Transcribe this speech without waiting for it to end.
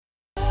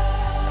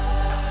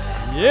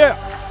Yeah.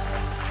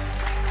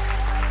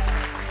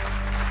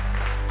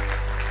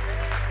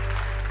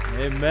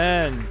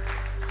 Amen.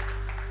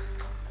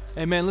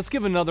 Amen. Let's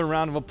give another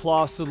round of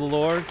applause to the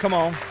Lord. Come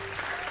on.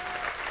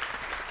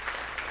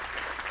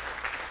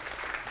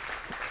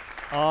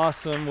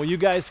 Awesome. Well, you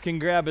guys can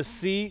grab a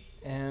seat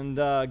and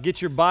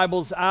get your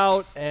Bibles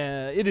out.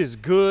 It is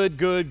good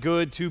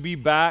to be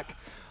back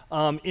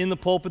in the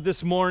pulpit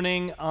this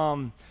morning.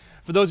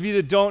 For those of you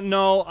that don't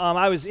know,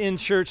 I was in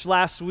church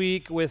last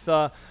week with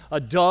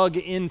Doug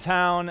in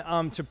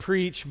town to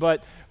preach,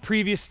 but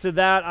previous to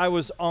that, I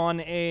was on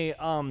a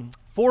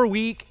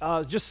 4-week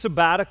just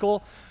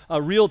sabbatical,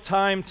 a real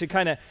time to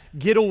kind of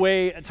get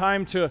away, a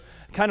time to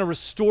kind of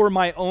restore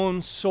my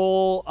own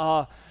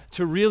soul,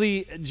 to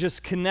really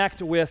just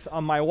connect with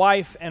my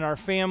wife and our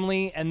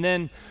family. And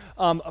then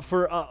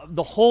for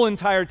the whole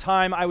entire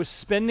time, I was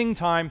spending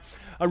time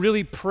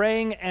really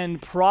praying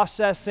and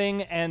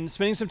processing and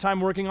spending some time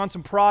working on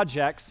some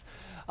projects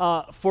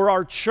for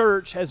our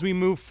church as we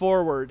move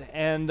forward.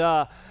 And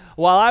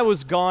while I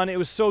was gone, it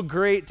was so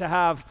great to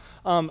have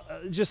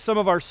just some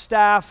of our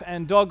staff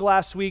and Doug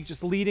last week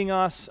just leading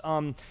us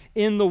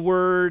in the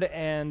Word.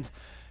 And,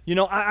 you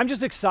know, I'm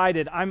just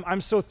excited.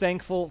 I'm so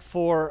thankful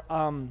for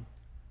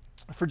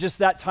just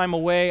that time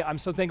away. I'm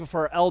so thankful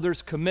for our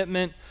elders'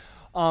 commitment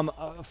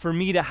for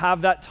me to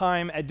have that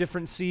time at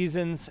different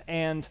seasons.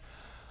 And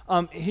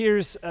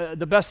here's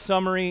the best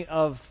summary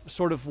of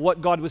sort of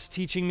what God was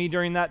teaching me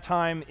during that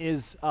time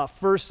is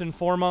first and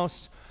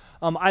foremost,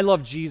 I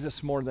love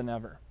Jesus more than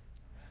ever.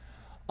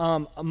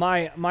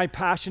 My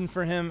passion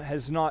for him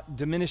has not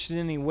diminished in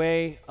any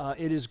way.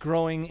 It is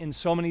growing in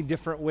so many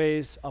different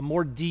ways,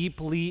 more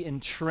deeply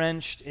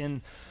entrenched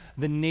in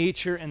the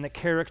nature and the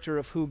character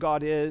of who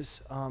God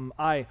is.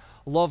 I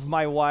love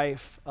my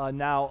wife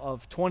now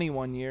of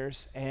 21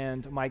 years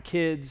and my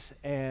kids,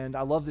 and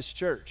I love this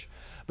church.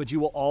 But you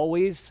will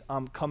always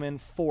come in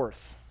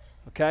fourth,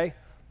 okay?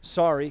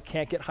 Sorry,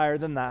 can't get higher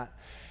than that.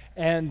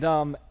 And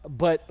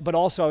but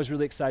also I was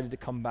really excited to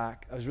come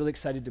back. I was really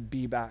excited to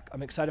be back.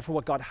 I'm excited for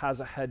what God has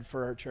ahead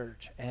for our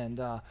church. And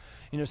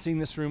you know, seeing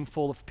this room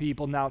full of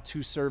people, now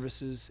 2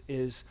 services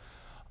is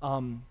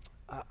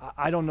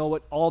I don't know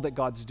all that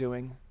God's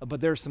doing,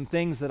 but there's some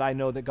things that I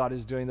know that God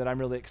is doing that I'm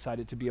really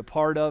excited to be a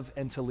part of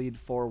and to lead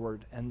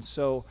forward. And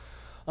so,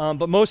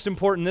 but most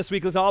important this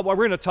week is we're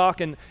going to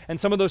talk, and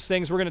some of those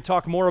things we're going to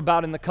talk more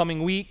about in the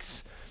coming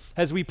weeks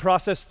as we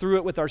process through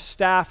it with our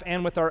staff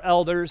and with our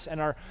elders and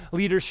our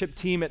leadership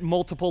team at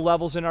multiple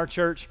levels in our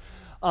church.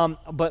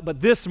 But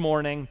this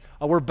morning,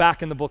 we're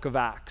back in the book of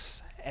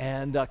Acts.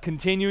 And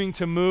continuing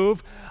to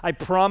move. I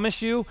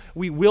promise you,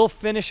 we will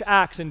finish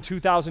Acts in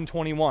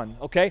 2021,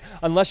 okay?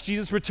 Unless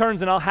Jesus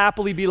returns, and I'll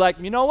happily be like,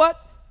 you know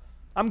what?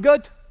 I'm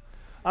good.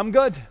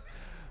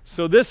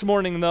 So this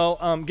morning,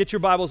 though, get your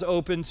Bibles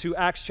open to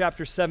Acts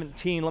chapter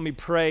 17. Let me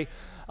pray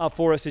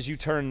for us as you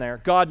turn there.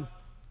 God,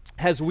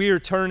 as we are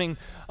turning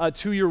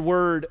to your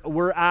word,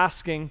 we're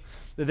asking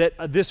that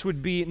this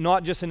would be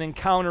not just an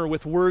encounter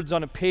with words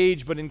on a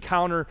page, but an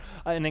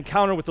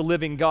encounter with the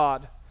living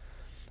God.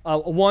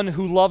 One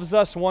who loves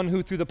us, one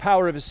who through the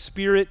power of his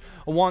Spirit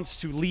wants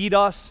to lead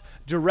us,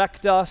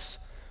 direct us,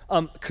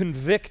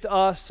 convict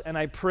us, and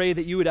I pray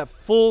that you would have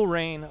full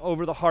reign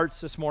over the hearts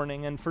this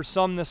morning. And for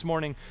some this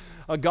morning,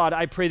 God,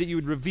 I pray that you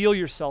would reveal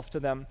yourself to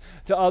them,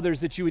 to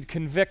others, that you would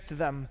convict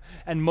them,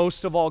 and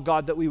most of all,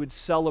 God, that we would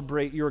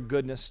celebrate your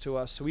goodness to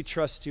us. So we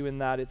trust you in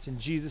that. It's in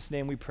Jesus'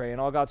 name we pray. And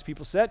all God's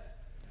people said,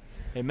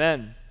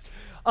 amen.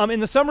 In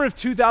the summer of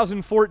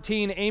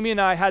 2014, Amy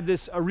and I had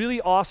this really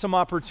awesome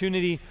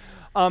opportunity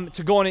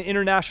to go on an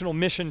international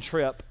mission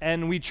trip.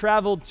 And we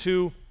traveled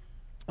to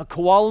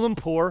Kuala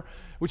Lumpur,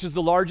 which is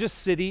the largest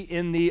city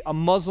in the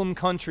Muslim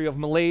country of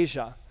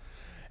Malaysia.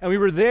 And we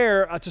were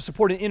there to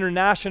support an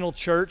international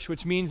church,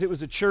 which means it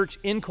was a church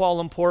in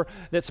Kuala Lumpur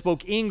that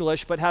spoke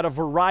English, but had a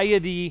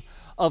variety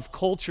of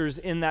cultures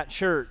in that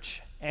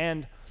church.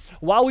 And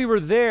while we were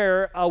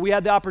there, we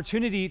had the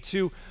opportunity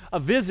to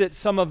visit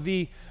some of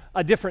the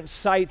different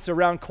sites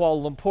around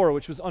Kuala Lumpur,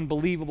 which was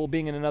unbelievable,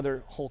 being in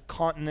another whole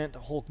continent, a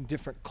whole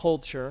different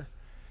culture.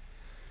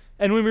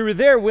 And when we were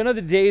there, one of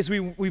the days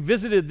we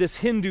visited this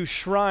Hindu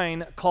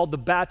shrine called the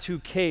Batu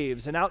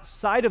Caves. And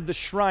outside of the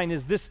shrine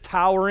is this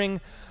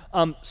towering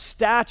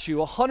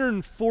statue, a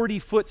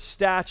 140-foot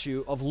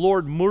statue of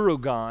Lord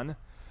Murugan,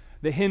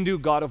 the Hindu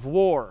god of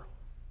war.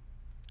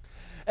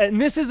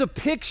 And this is a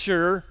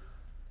picture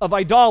of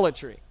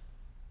idolatry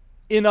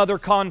in other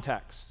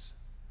contexts.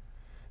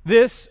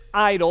 This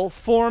idol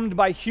formed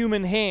by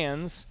human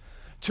hands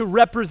to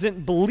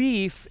represent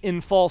belief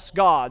in false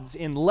gods,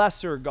 in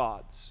lesser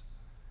gods.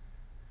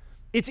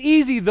 It's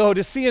easy, though,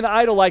 to see an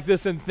idol like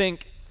this and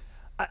think,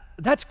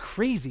 that's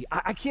crazy.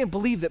 I can't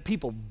believe that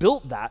people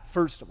built that,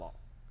 first of all.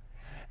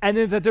 And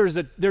then that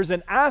there's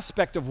an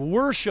aspect of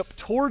worship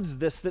towards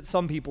this that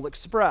some people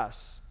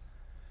express.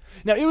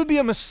 Now, it would be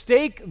a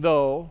mistake,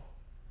 though,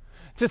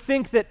 to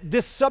think that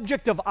this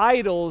subject of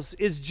idols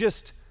is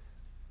just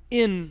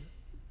in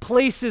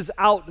places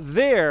out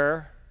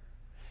there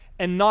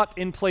and not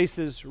in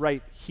places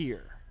right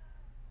here.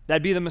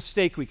 That'd be the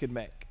mistake we could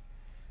make.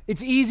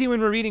 It's easy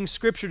when we're reading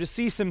Scripture to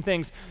see some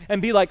things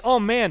and be like, oh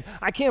man,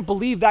 I can't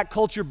believe that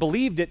culture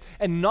believed it,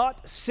 and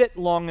not sit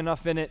long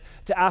enough in it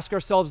to ask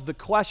ourselves the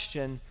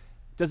question,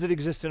 does it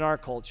exist in our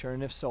culture,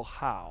 and if so,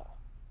 how?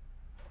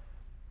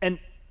 And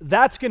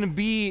that's going to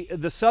be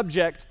the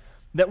subject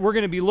that we're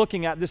going to be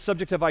looking at, this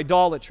subject of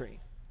idolatry.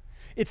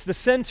 It's the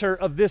center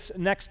of this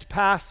next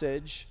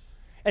passage,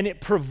 and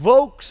it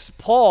provokes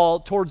Paul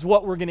towards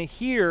what we're going to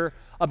hear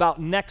about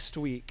next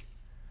week.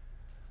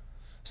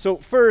 So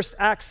first,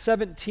 Acts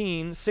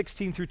 17,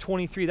 16 through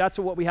 23, that's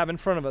what we have in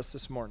front of us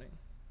this morning.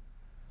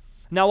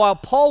 Now, while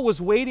Paul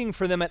was waiting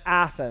for them at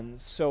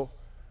Athens, so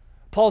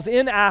Paul's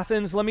in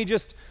Athens, let me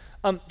just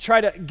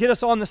try to get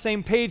us on the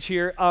same page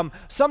here.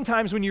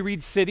 Sometimes when you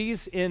read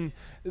cities in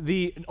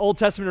the Old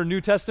Testament or New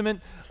Testament,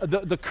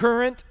 the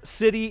current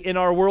city in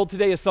our world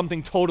today is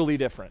something totally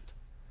different.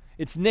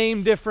 It's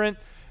named different.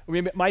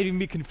 We might even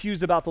be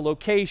confused about the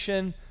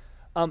location.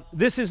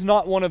 This is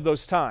not one of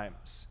those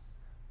times.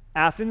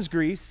 Athens,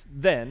 Greece,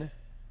 then,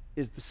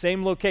 is the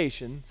same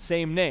location,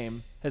 same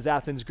name as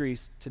Athens,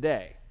 Greece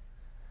today.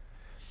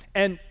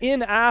 And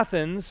in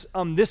Athens,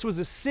 this was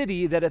a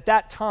city that at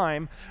that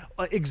time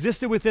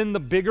existed within the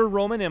bigger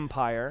Roman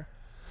Empire,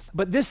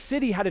 but this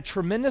city had a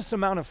tremendous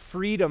amount of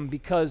freedom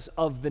because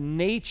of the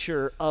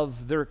nature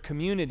of their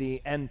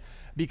community and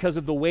because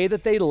of the way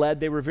that they led.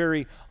 They were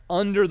very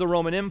under the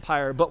Roman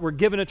Empire, but were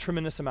given a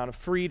tremendous amount of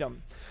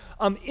freedom.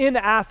 In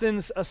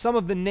Athens, some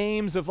of the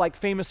names of like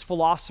famous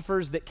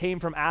philosophers that came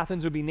from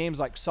Athens would be names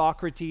like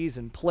Socrates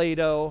and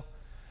Plato.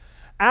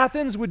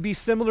 Athens would be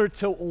similar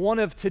to one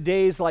of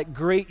today's like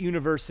great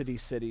university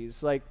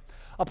cities, like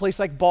a place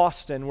like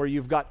Boston where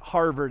you've got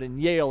Harvard and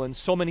Yale and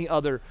so many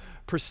other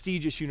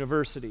prestigious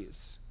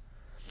universities.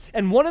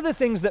 And one of the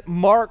things that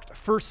marked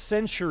first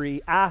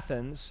century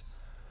Athens,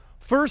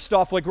 first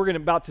off, like we're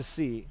about to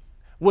see,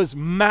 was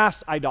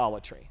mass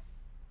idolatry.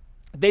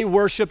 They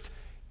worshiped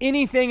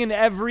anything and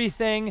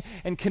everything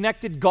and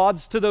connected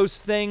gods to those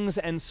things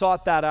and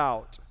sought that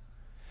out.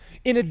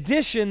 In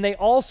addition, they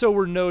also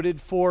were noted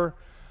for,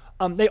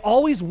 they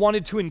always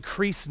wanted to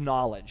increase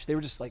knowledge. They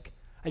were just like,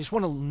 I just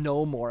want to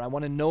know more. I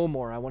want to know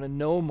more. I want to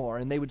know more.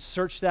 And they would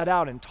search that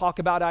out and talk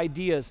about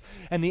ideas.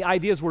 And the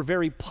ideas were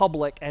very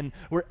public and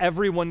where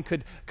everyone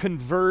could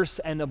converse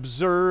and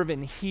observe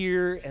and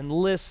hear and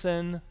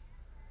listen.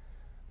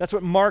 That's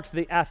what marked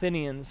the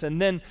Athenians.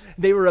 And then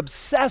they were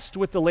obsessed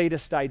with the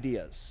latest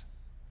ideas.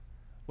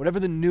 Whatever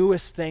the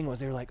newest thing was,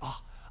 they were like,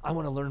 oh, I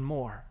want to learn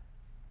more.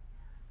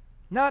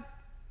 Not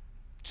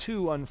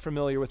too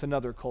unfamiliar with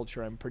another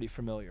culture I'm pretty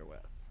familiar with.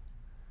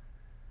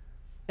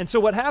 And so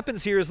what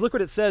happens here is, look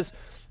what it says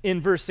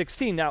in verse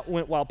 16. Now,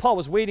 while Paul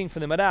was waiting for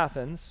them at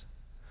Athens,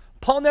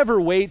 Paul never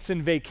waits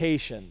in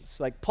vacations.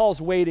 Like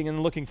Paul's waiting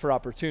and looking for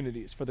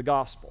opportunities for the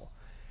gospel.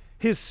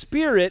 His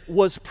spirit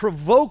was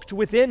provoked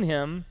within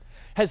him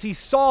as he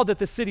saw that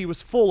the city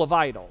was full of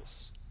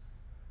idols.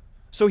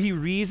 So he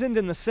reasoned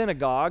in the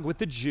synagogue with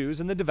the Jews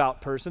and the devout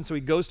person, so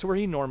he goes to where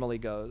he normally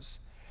goes.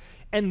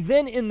 And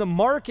then in the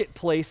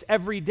marketplace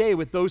every day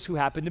with those who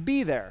happen to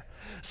be there.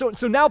 So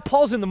now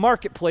Paul's in the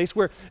marketplace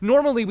where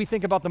normally we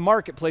think about the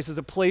marketplace as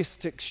a place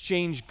to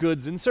exchange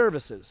goods and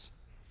services,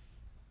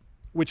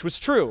 which was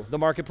true. The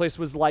marketplace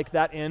was like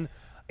that in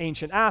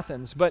ancient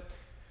Athens. But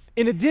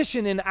in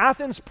addition, in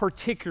Athens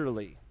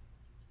particularly,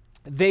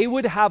 they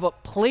would have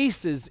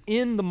places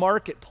in the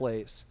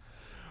marketplace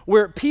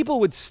where people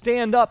would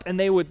stand up and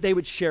they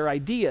would share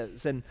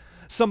ideas, and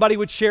somebody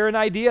would share an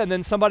idea and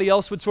then somebody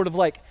else would sort of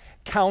like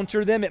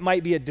counter them. It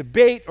might be a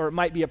debate or it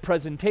might be a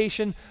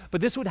presentation,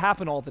 but this would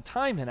happen all the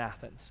time in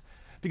Athens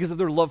because of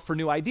their love for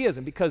new ideas,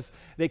 and because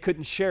they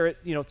couldn't share it,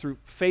 through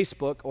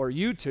Facebook or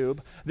YouTube,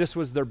 this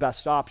was their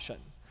best option.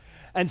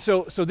 And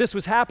so this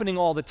was happening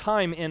all the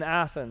time in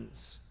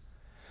Athens.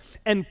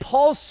 And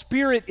Paul's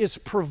spirit is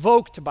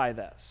provoked by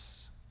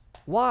this.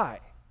 Why?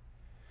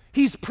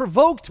 He's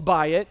provoked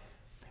by it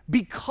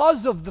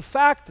because of the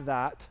fact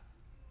that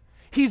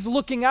he's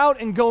looking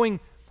out and going,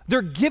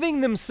 they're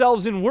giving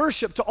themselves in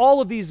worship to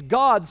all of these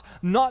gods,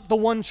 not the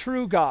one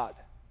true God.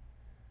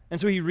 And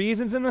so he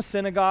reasons in the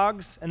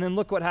synagogues, and then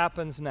look what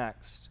happens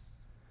next.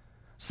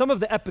 Some of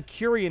the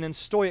Epicurean and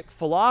Stoic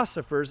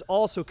philosophers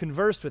also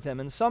conversed with him,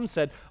 and some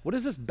said, what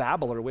does this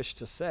babbler wish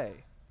to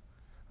say?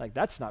 Like,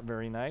 that's not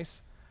very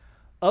nice.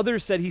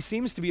 Others said he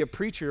seems to be a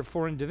preacher of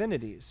foreign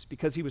divinities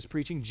because he was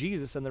preaching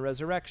Jesus and the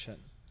resurrection.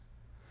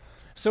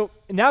 So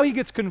now he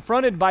gets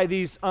confronted by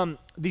these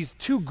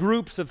two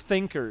groups of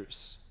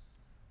thinkers.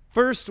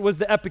 First was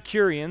the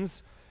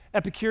Epicureans.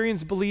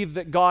 Epicureans believed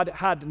that God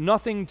had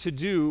nothing to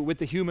do with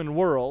the human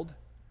world.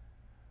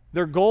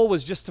 Their goal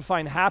was just to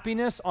find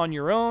happiness on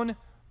your own.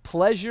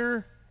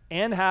 Pleasure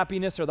and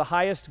happiness are the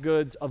highest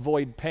goods.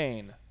 Avoid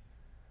pain.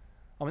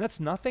 I mean,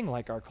 that's nothing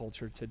like our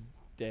culture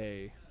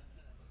today.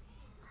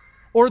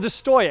 Or the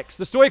Stoics.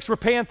 The Stoics were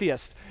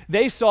pantheists.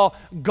 They saw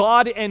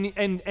God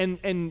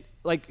and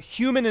like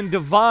human and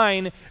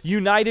divine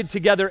united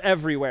together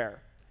everywhere.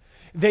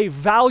 They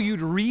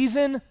valued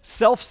reason,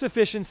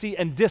 self-sufficiency,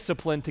 and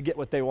discipline to get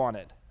what they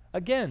wanted.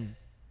 Again,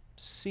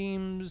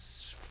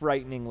 Seems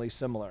frighteningly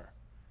similar.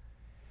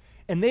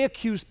 And they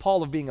accused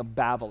Paul of being a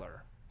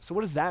babbler. So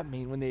what does that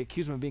mean when they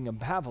accuse him of being a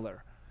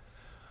babbler?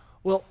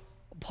 Well,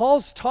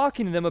 Paul's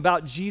talking to them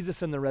about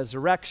Jesus and the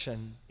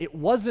resurrection. It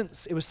was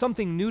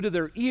something new to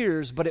their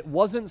ears, but it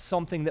wasn't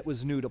something that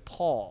was new to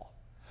Paul.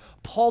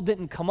 Paul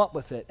didn't come up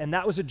with it, and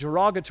that was a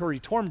derogatory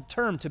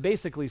term to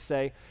basically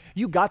say,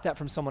 you got that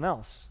from someone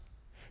else.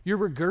 You're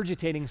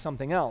regurgitating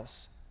something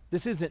else.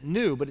 This isn't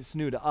new, but it's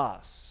new to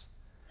us.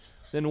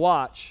 Then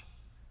watch.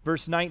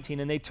 Verse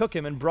 19, and they took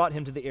him and brought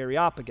him to the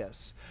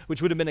Areopagus,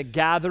 which would have been a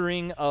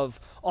gathering of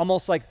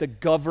almost like the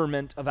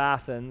government of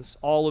Athens,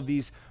 all of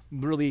these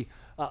really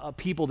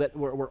people that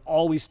were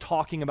always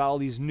talking about all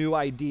these new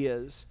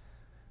ideas.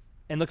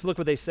 And look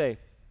what they say.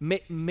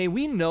 May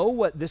we know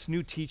what this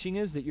new teaching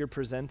is that you're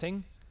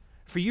presenting?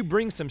 For you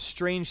bring some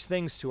strange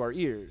things to our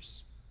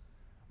ears.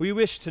 We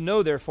wish to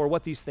know, therefore,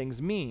 what these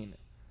things mean.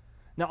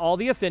 Now, all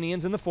the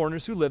Athenians and the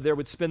foreigners who lived there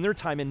would spend their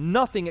time in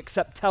nothing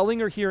except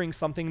telling or hearing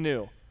something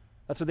new.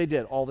 That's what they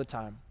did all the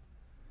time.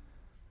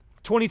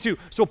 22.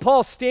 So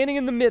Paul, standing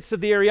in the midst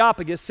of the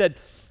Areopagus, said,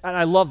 and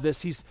I love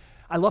this,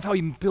 I love how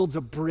he builds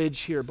a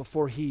bridge here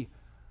before he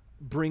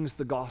brings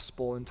the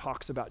gospel and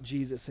talks about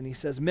Jesus. And he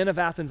says, men of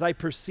Athens, I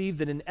perceive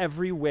that in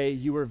every way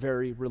you are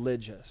very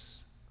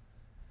religious.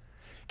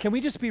 Can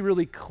we just be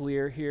really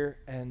clear here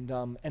and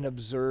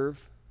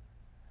observe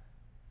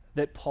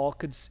that Paul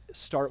could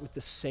start with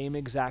the same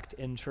exact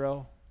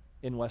intro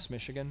in West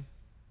Michigan?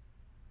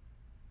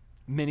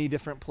 Many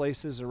different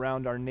places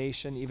around our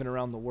nation, even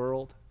around the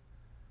world.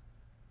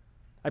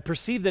 I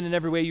perceive that in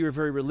every way you are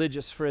very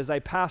religious, for as I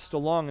passed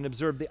along and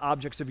observed the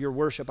objects of your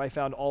worship, I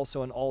found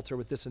also an altar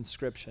with this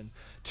inscription,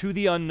 to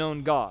the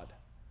unknown God.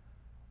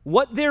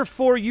 What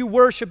therefore you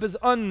worship is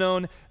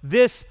unknown,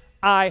 this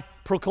I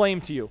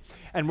proclaim to you.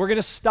 And we're going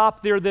to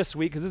stop there this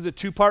week because this is a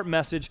two-part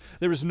message.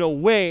 There is no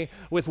way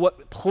with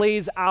what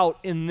plays out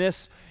in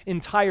this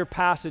entire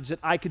passage that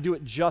I could do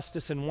it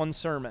justice in one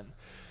sermon.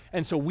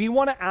 And so we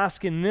want to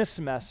ask in this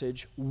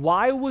message,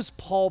 why was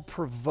Paul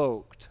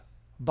provoked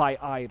by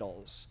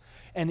idols?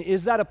 And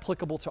is that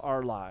applicable to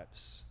our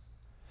lives?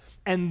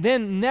 And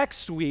then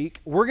next week,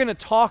 we're going to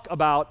talk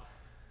about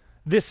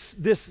this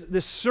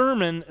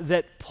sermon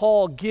that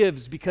Paul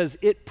gives because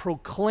it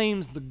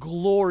proclaims the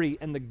glory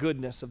and the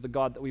goodness of the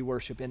God that we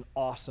worship in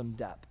awesome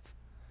depth.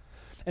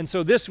 And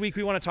so this week,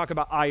 we want to talk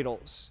about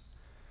idols.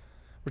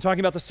 We're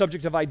talking about the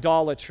subject of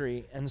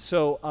idolatry. And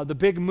so the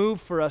big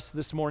move for us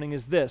this morning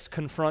is this: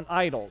 confront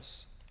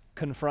idols.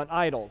 Confront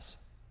idols.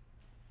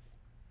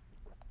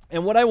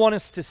 And what I want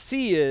us to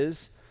see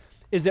is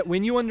that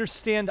when you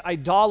understand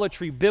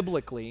idolatry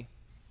biblically,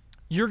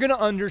 you're going to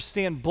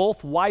understand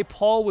both why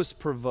Paul was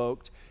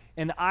provoked,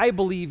 and I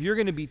believe you're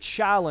going to be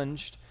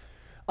challenged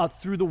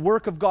through the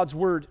work of God's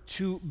word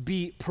to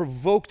be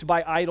provoked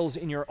by idols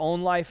in your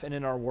own life and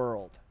in our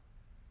world.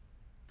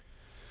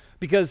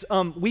 Because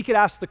we could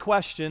ask the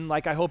question,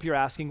 like I hope you're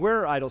asking,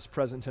 where are idols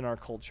present in our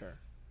culture?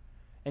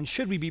 And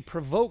should we be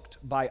provoked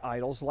by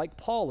idols like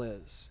Paul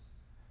is?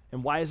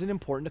 And why is it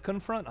important to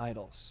confront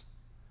idols?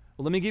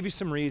 Well, let me give you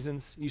some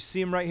reasons. You see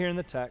them right here in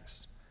the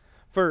text.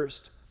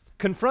 First,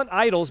 confront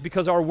idols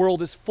because our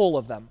world is full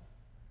of them.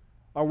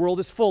 Our world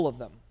is full of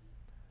them.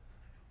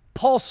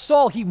 Paul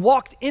saw, he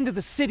walked into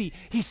the city,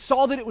 he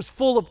saw that it was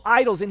full of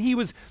idols, and he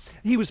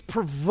was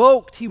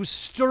provoked, he was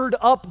stirred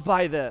up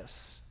by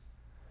this.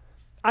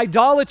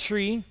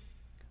 Idolatry,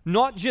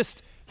 not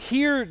just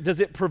here does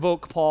it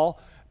provoke Paul,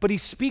 but he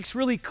speaks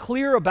really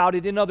clear about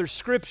it in other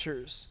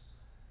scriptures.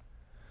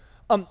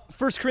 1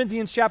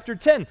 Corinthians chapter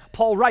 10,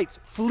 Paul writes,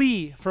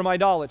 flee from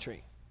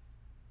idolatry.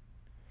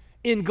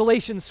 In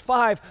Galatians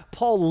 5,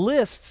 Paul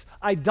lists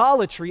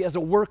idolatry as a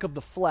work of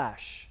the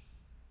flesh.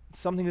 It's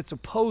something that's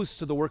opposed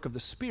to the work of the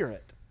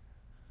Spirit.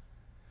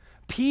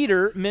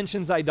 Peter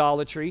mentions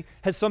idolatry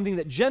as something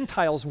that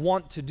Gentiles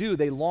want to do,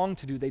 they long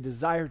to do, they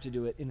desire to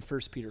do it in 1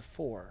 Peter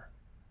 4.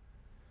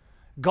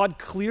 God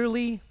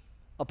clearly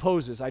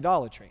opposes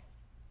idolatry.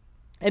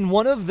 And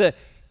one of the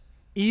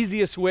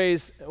easiest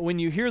ways when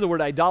you hear the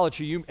word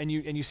idolatry and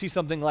you see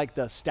something like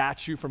the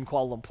statue from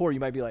Kuala Lumpur, you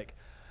might be like,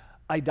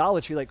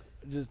 idolatry, like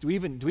do we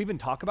even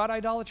talk about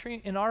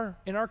idolatry in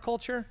our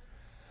culture?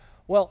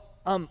 Well,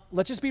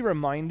 let's just be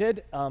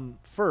reminded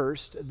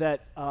first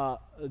that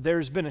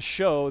there's been a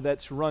show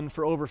that's run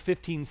for over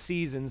 15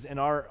 seasons in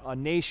our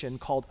nation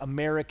called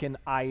American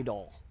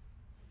Idol.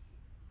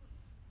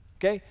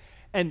 Okay?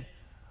 And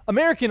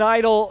American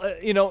Idol,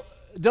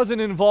 doesn't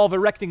involve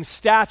erecting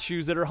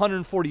statues that are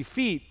 140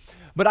 feet,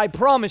 but I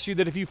promise you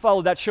that if you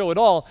follow that show at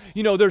all,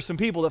 there's some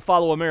people that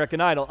follow American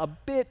Idol a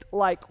bit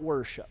like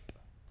worship.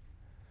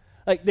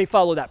 Like they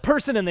follow that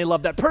person and they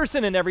love that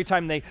person, and every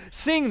time they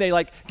sing, they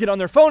get on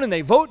their phone and they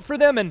vote for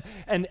them,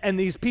 and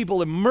these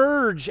people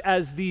emerge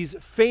as these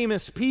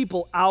famous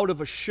people out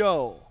of a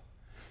show.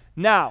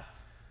 Now,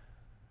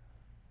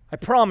 I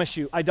promise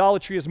you,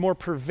 idolatry is more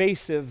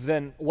pervasive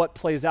than what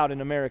plays out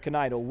in American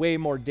Idol, way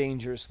more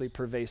dangerously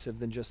pervasive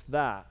than just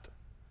that.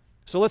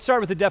 So let's start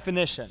with the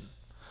definition.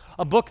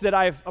 A book that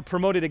I've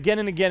promoted again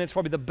and again. It's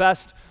probably the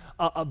best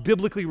a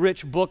biblically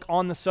rich book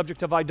on the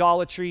subject of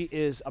idolatry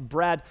is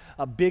Brad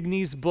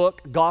Bigney's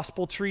book,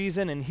 Gospel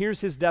Treason, and here's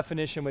his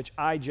definition, which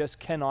I just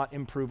cannot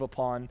improve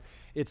upon.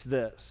 It's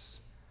this: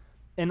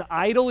 an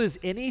idol is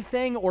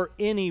anything or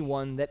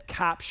anyone that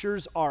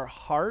captures our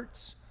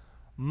hearts,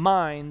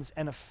 minds,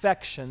 and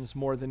affections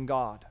more than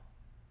God.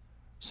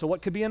 So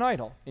what could be an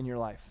idol in your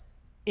life?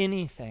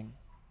 Anything.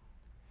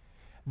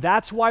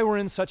 That's why we're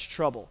in such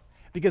trouble,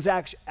 because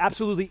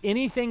absolutely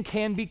anything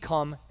can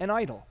become an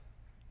idol.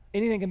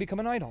 Anything can become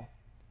an idol.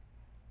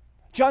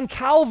 John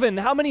Calvin,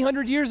 how many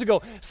hundred years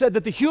ago, said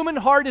that the human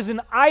heart is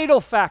an idol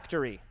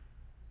factory.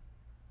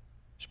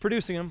 Just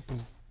producing them.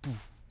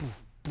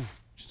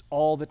 Just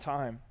all the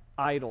time.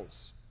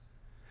 Idols.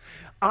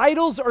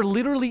 Idols are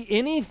literally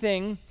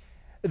anything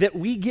that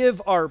we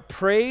give our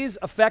praise,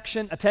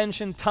 affection,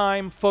 attention,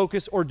 time,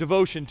 focus, or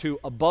devotion to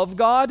above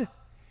God,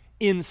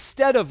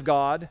 instead of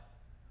God,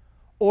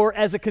 or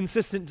as a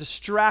consistent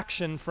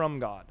distraction from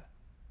God.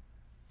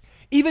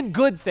 Even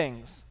good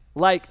things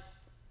like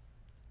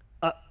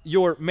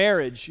your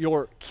marriage,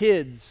 your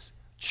kids,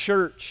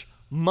 church,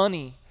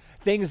 money,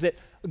 things that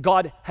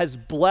God has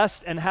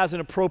blessed and has an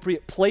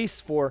appropriate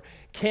place for,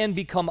 can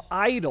become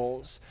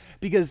idols,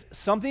 because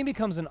something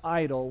becomes an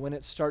idol when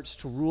it starts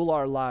to rule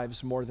our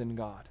lives more than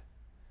God.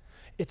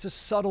 It's a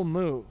subtle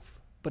move,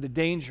 but a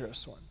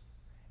dangerous one.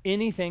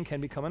 Anything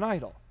can become an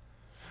idol.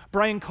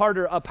 Brian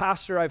Carter, a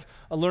pastor I've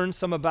learned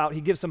some about,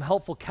 he gives some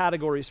helpful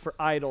categories for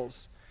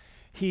idols.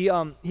 He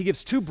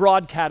gives two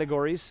broad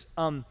categories.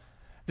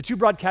 The two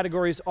broad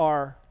categories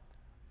are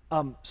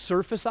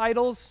surface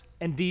idols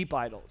and deep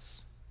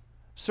idols.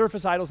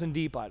 Surface idols and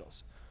deep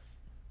idols.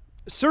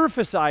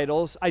 Surface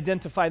idols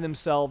identify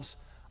themselves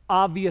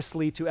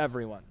obviously to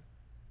everyone.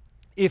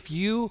 If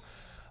you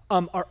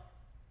are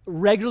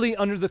regularly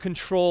under the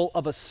control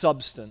of a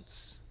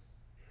substance,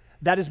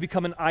 that has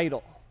become an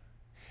idol.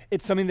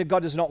 It's something that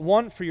God does not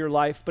want for your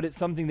life, but it's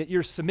something that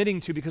you're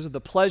submitting to because of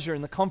the pleasure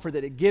and the comfort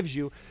that it gives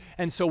you.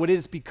 And so what it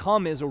has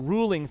become is a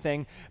ruling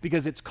thing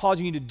because it's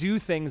causing you to do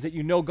things that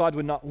you know God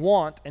would not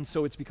want, and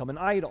so it's become an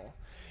idol.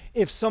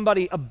 If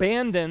somebody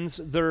abandons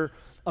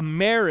a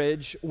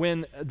marriage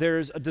when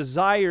there's a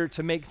desire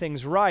to make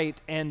things right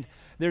and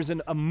there's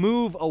a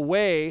move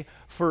away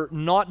for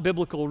not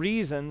biblical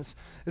reasons,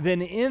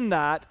 then in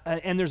that,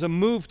 and there's a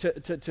move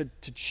to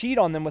cheat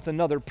on them with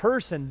another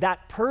person,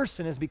 that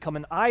person has become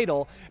an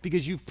idol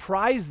because you've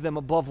prized them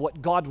above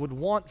what God would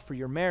want for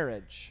your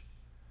marriage.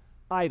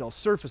 Idols,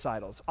 surface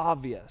idols,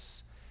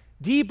 obvious.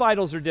 Deep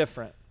idols are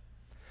different.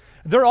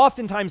 They're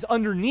oftentimes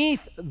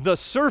underneath the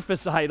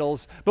surface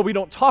idols, but we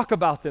don't talk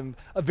about them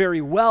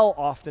very well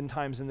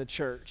oftentimes in the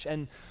church.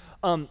 And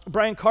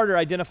Brian Carter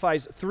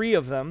identifies three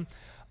of them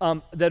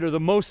that are the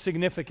most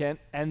significant,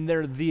 and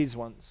they're these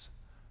ones: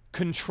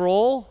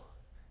 control,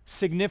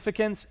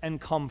 significance, and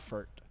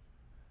comfort.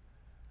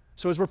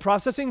 So as we're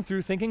processing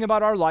through, thinking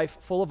about our life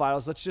full of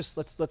idols,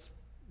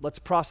 let's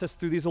process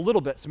through these a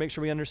little bit to make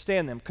sure we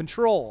understand them.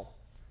 Control.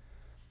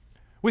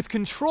 With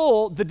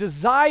control, the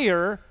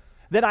desire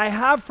that I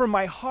have from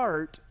my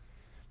heart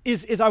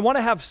is I want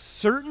to have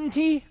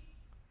certainty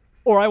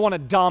or I want to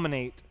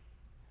dominate.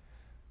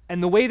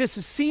 And the way this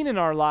is seen in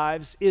our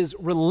lives is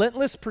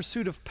relentless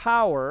pursuit of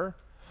power,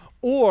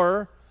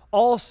 or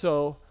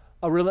also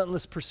a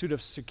relentless pursuit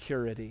of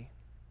security.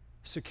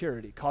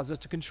 Security causes us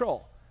to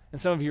control.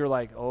 And some of you are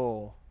like,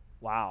 oh,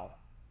 wow,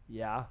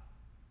 yeah,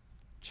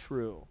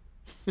 true.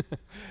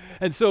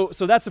 And so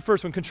that's the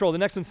first one, control. The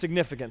next one's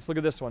significance. Look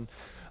at this one.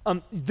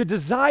 The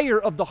desire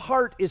of the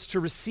heart is to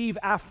receive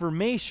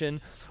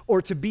affirmation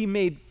or to be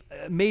made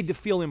to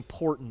feel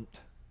important.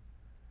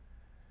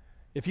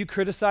 If you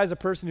criticize a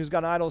person who's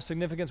got an idol of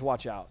significance,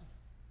 watch out.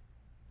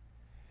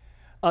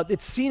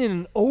 It's seen in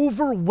an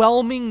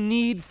overwhelming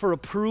need for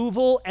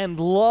approval and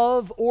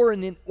love, or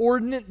an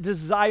inordinate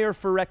desire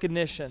for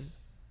recognition.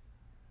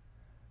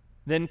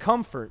 Then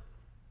comfort.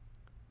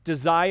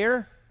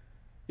 Desire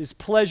is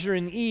pleasure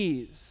and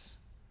ease.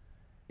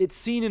 It's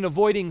seen in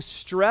avoiding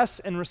stress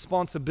and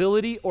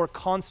responsibility or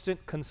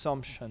constant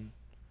consumption.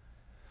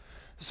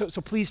 So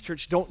please,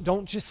 church,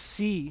 don't just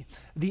see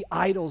the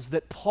idols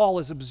that Paul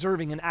is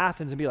observing in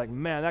Athens and be like,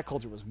 man, that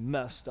culture was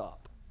messed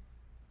up.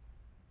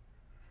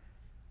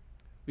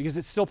 Because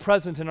it's still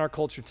present in our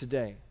culture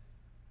today.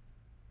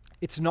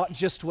 It's not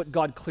just what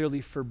God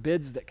clearly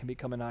forbids that can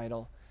become an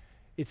idol.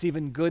 It's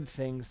even good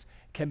things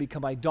can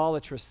become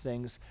idolatrous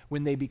things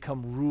when they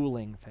become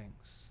ruling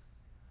things.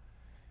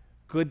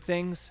 Good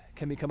things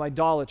can become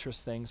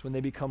idolatrous things when they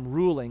become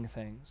ruling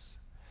things.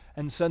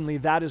 And suddenly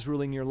that is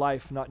ruling your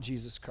life, not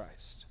Jesus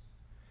Christ.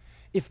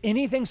 If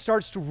anything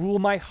starts to rule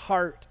my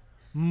heart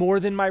more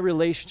than my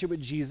relationship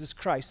with Jesus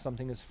Christ,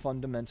 something is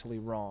fundamentally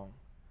wrong.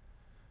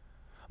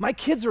 My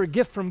kids are a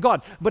gift from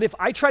God, but if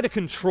I try to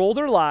control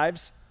their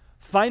lives,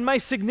 find my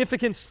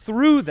significance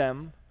through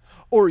them,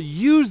 or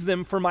use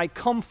them for my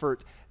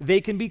comfort,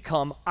 they can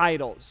become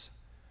idols.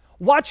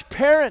 Watch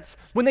parents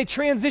when they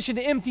transition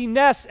to empty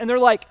nest and they're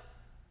like,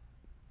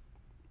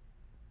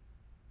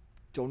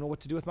 don't know what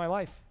to do with my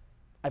life.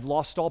 I've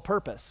lost all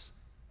purpose.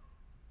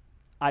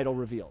 Idol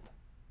revealed.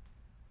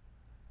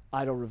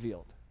 idol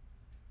revealed.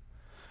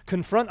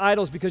 Confront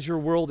idols because your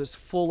world is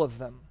full of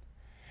them.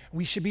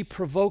 We should be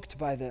provoked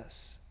by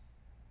this.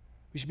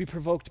 We should be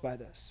provoked by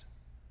this.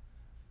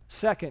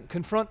 Second,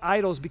 confront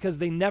idols because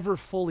they never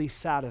fully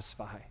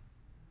satisfy.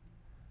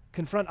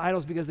 Confront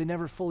idols because they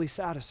never fully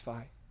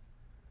satisfy.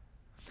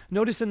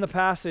 Notice in the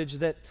passage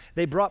that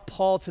they brought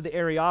Paul to the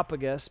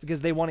Areopagus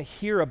because they want to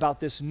hear about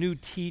this new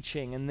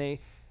teaching, and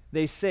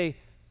they say,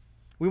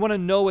 we want to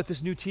know what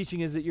this new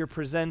teaching is that you're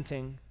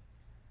presenting.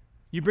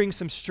 You bring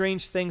some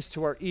strange things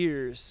to our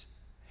ears.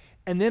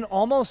 And then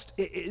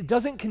it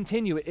doesn't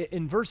continue.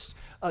 In verse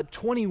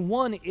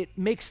 21, it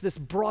makes this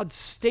broad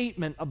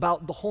statement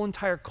about the whole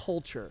entire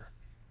culture.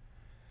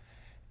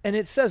 And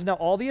it says, now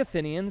all the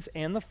Athenians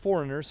and the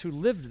foreigners who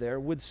lived there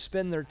would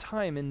spend their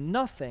time in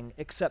nothing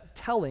except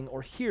telling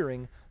or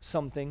hearing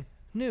something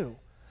new.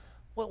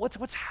 Well,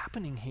 what's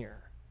happening here?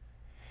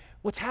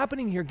 What's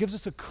happening here gives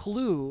us a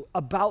clue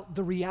about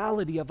the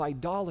reality of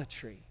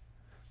idolatry.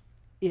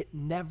 It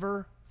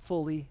never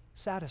fully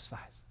satisfies.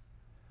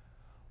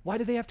 Why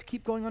do they have to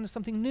keep going on to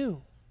something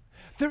new?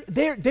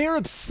 They're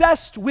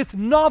obsessed with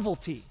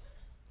novelty.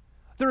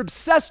 They're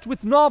obsessed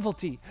with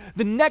novelty.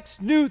 The next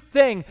new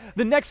thing,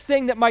 the next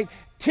thing that might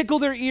tickle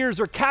their ears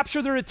or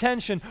capture their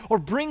attention or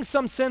bring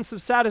some sense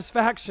of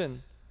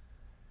satisfaction.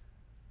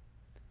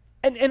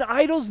 And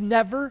idols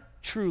never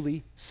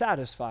truly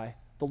satisfy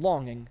the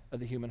longing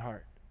of the human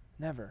heart.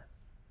 Never.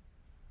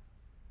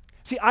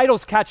 See,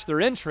 idols catch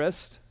their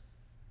interest.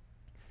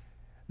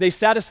 They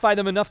satisfy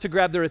them enough to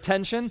grab their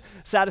attention,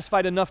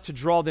 satisfied enough to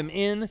draw them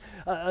in,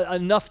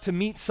 enough to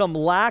meet some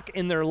lack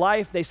in their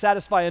life. They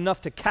satisfy enough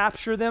to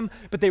capture them,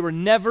 but they were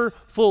never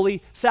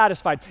fully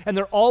satisfied. And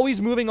they're always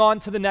moving on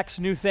to the next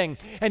new thing.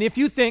 And if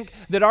you think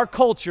that our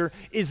culture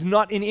is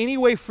not in any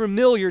way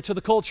familiar to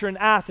the culture in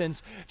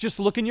Athens,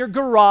 just look in your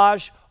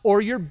garage or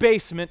your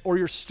basement or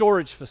your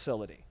storage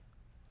facility.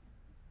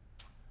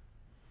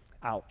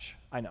 Ouch,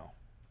 I know.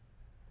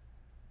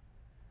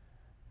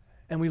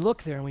 And we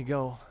look there and we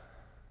go,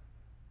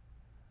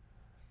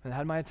 and it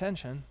had my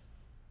attention,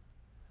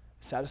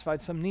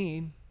 satisfied some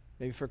need,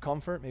 maybe for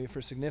comfort, maybe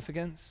for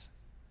significance,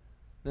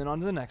 then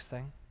on to the next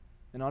thing,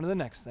 and on to the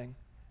next thing,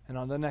 and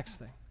on to the next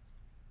thing.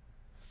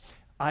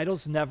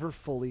 Idols never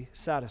fully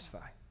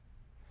satisfy.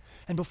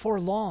 And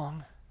before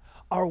long,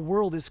 our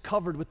world is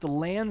covered with the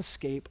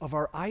landscape of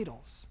our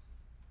idols.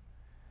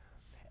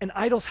 And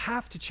idols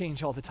have to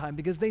change all the time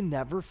because they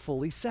never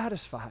fully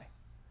satisfy.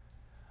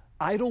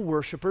 Idol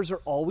worshipers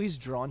are always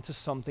drawn to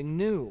something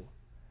new.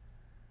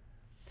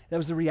 That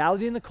was the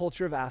reality in the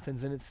culture of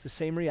Athens, and it's the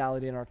same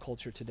reality in our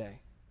culture today.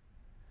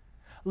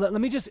 Let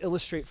me just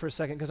illustrate for a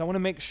second, because I want to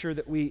make sure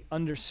that we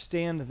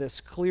understand this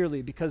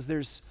clearly, because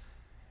there's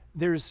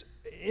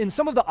in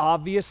some of the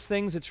obvious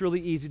things, it's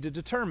really easy to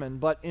determine,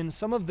 but in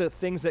some of the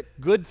things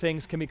that good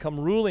things can become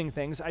ruling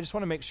things, I just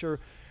want to make sure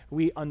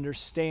we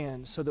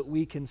understand so that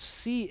we can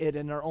see it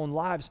in our own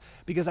lives,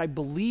 because I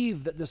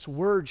believe that this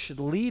word should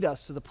lead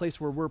us to the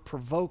place where we're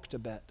provoked a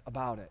bit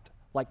about it,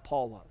 like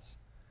Paul was.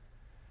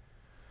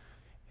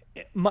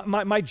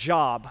 My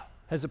job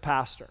as a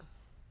pastor,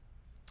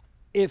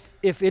 if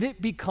it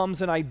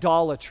becomes an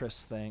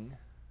idolatrous thing,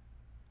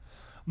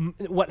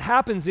 what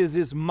happens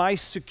is my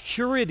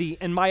security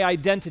and my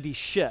identity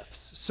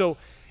shifts. So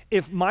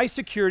if my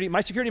security and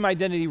my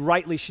identity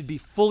rightly should be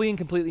fully and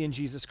completely in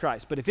Jesus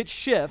Christ, but if it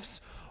shifts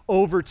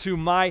over to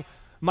my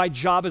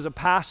job as a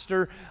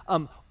pastor,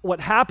 what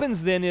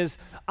happens then is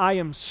I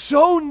am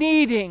so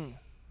needing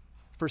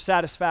for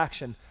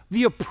satisfaction,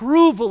 the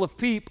approval of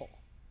people.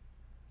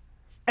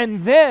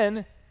 And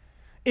then,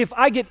 if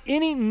I get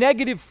any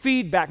negative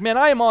feedback, man,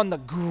 I am on the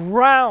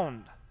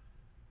ground,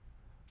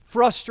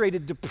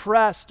 frustrated,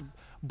 depressed,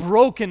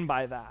 broken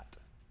by that.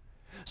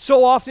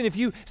 So often, if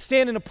you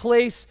stand in a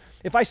place,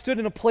 if I stood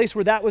in a place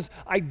where that was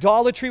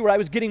idolatry, where I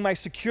was getting my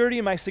security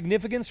and my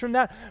significance from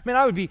that, man,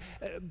 I would be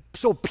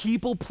so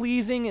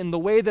people-pleasing in the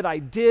way that I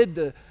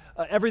did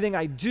everything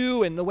I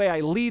do and the way I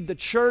lead the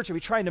church. I'd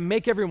be trying to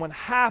make everyone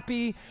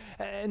happy,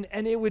 and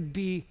it would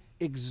be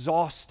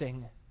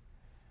exhausting.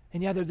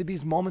 And yeah, there'd be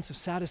these moments of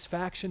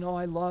satisfaction. Oh,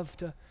 I love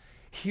to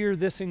hear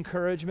this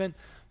encouragement.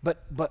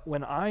 But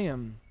when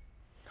I'm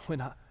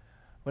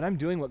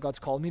doing what God's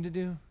called me to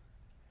do,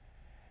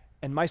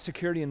 and my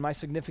security and my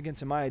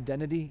significance and my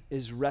identity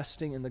is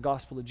resting in the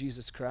gospel of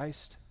Jesus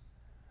Christ,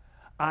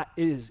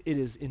 it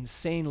is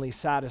insanely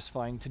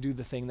satisfying to do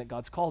the thing that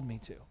God's called me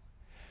to.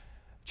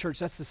 Church,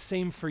 that's the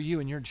same for you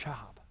in your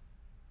job,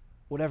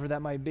 whatever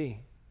that might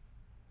be.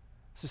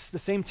 It's just the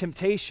same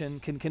temptation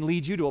can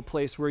lead you to a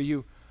place where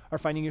you are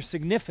finding your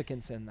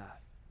significance in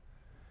that.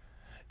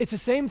 It's the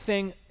same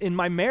thing in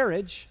my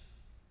marriage.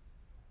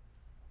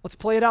 Let's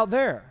play it out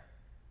there.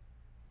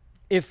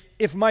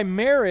 If my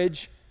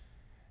marriage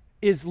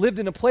is lived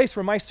in a place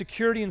where my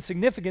security and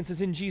significance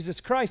is in Jesus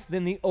Christ,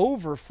 then the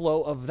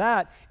overflow of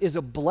that is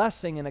a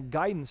blessing and a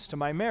guidance to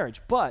my marriage.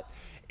 But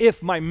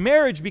if my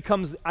marriage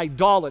becomes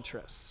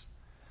idolatrous,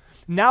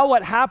 now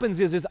what happens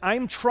is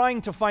I'm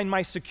trying to find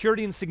my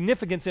security and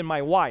significance in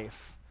my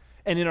wife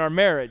and in our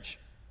marriage.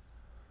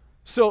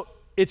 So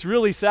It's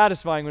really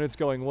satisfying when it's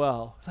going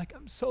well. It's like,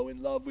 I'm so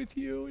in love with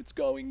you. It's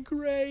going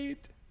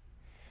great.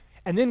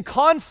 And then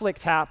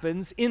conflict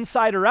happens,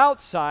 inside or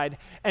outside,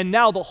 and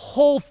now the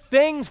whole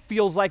thing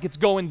feels like it's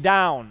going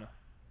down.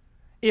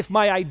 If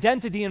my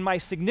identity and my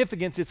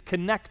significance is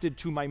connected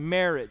to my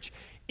marriage.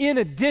 In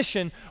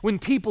addition, when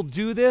people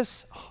do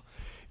this,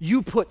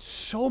 you put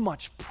so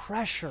much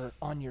pressure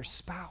on your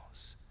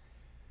spouse.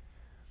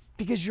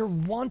 Because you're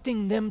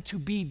wanting them to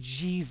be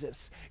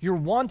Jesus. You're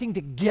wanting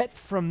to get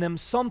from them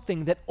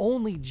something that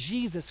only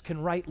Jesus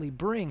can rightly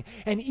bring.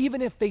 And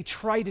even if they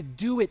try to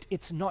do it,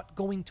 it's not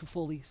going to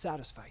fully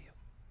satisfy you.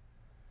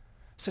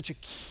 Such a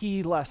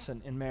key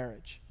lesson in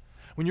marriage.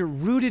 When you're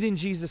rooted in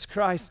Jesus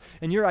Christ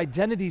and your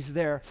identity's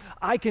there,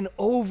 I can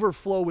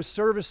overflow with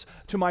service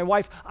to my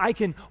wife. I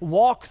can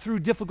walk through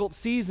difficult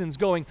seasons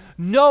going,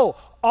 no,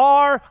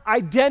 our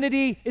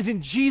identity is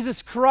in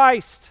Jesus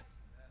Christ.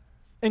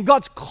 And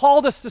God's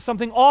called us to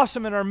something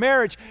awesome in our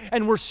marriage,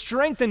 and we're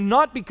strengthened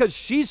not because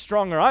she's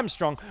strong or I'm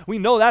strong. We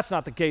know that's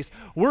not the case.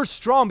 We're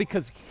strong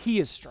because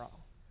He is strong.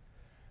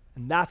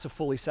 And that's a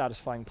fully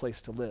satisfying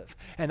place to live.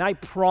 And I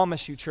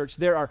promise you, church,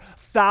 there are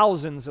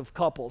thousands of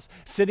couples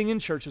sitting in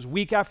churches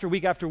week after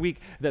week after week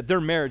that their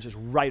marriage is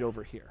right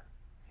over here.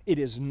 It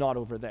is not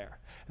over there.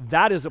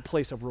 That is a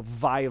place of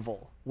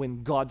revival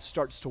when God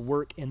starts to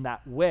work in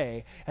that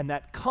way, and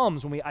that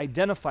comes when we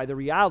identify the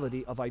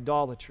reality of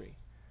idolatry.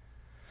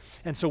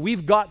 And so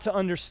we've got to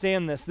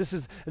understand this. This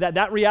is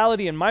that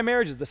reality in my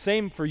marriage is the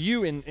same for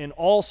you in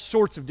all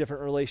sorts of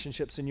different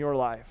relationships in your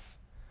life.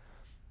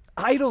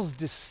 Idols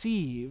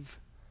deceive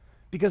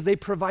because they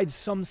provide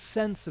some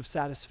sense of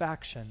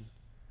satisfaction.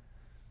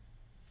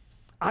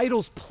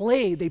 Idols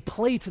play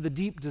to the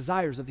deep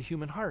desires of the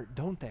human heart,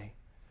 don't they?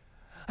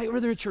 Like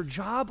whether it's your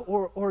job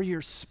or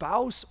your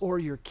spouse or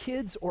your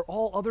kids or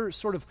all other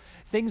sort of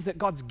things that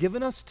God's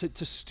given us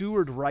to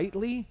steward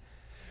rightly,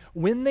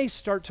 when they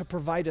start to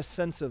provide a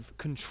sense of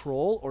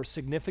control or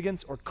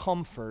significance or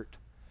comfort,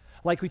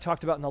 like we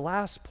talked about in the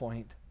last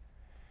point,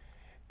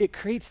 it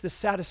creates the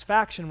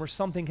satisfaction where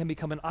something can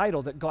become an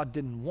idol that God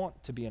didn't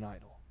want to be an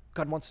idol.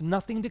 God wants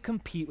nothing to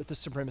compete with the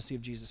supremacy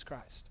of Jesus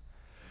Christ.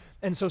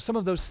 And so some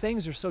of those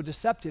things are so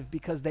deceptive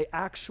because they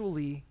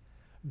actually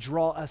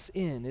draw us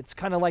in. It's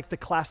kind of like the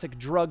classic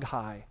drug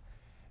high.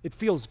 It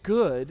feels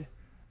good,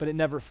 but it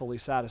never fully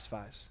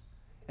satisfies.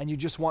 And you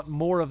just want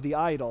more of the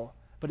idol,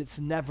 but it's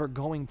never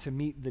going to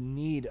meet the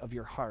need of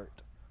your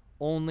heart,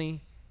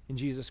 only in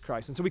Jesus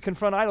Christ. And so we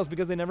confront idols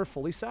because they never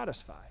fully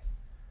satisfy.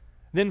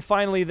 Then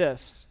finally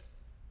this,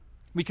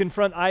 we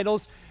confront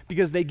idols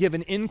because they give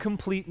an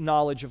incomplete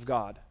knowledge of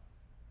God.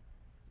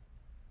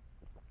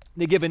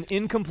 They give an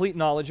incomplete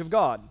knowledge of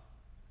God.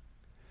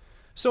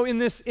 So in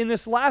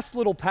this last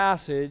little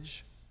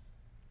passage,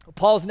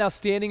 Paul's now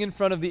standing in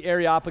front of the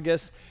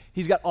Areopagus.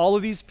 He's got all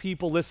of these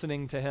people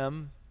listening to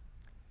him,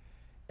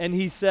 and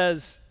he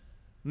says,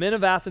 "Men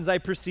of Athens, I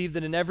perceive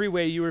that in every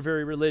way you are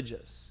very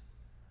religious.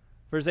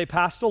 For as I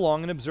passed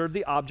along and observed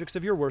the objects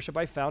of your worship,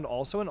 I found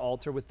also an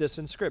altar with this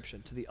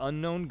inscription, to the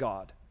unknown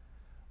God.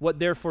 What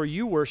therefore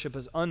you worship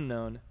as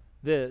unknown,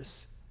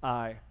 this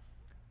I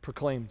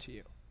proclaim to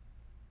you."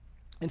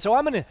 And so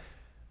I'm going to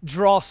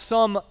draw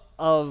some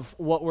of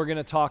what we're going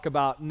to talk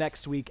about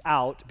next week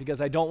out because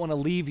I don't want to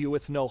leave you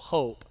with no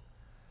hope.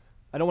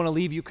 I don't want to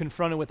leave you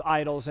confronted with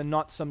idols and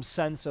not some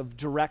sense of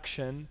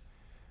direction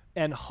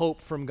and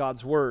hope from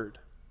God's word.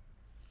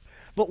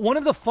 But one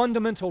of the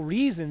fundamental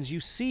reasons you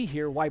see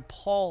here why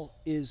Paul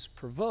is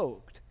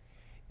provoked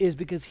is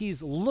because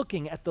he's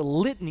looking at the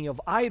litany of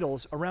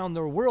idols around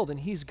the world and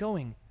he's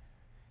going,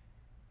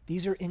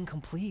 these are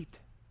incomplete.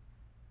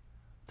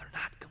 They're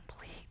not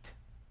complete.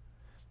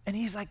 And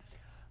he's like,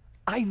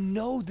 I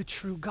know the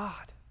true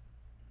God.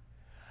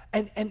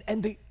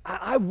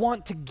 I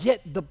want to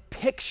get the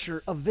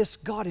picture of this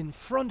God in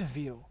front of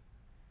you.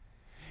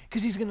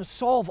 Because he's going to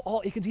solve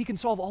all, he can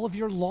solve all of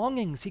your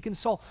longings. He can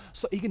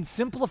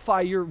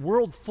simplify your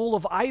world full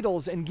of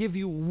idols and give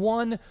you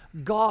one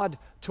God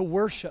to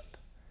worship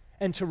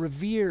and to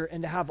revere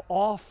and to have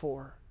awe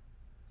for.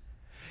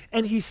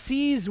 And he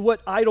sees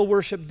what idol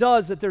worship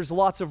does, that there's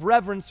lots of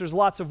reverence, there's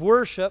lots of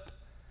worship,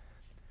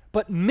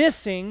 but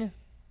missing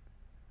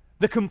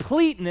the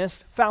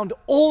completeness found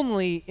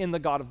only in the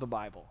God of the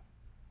Bible.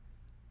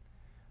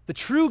 The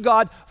true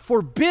God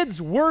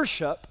forbids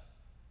worship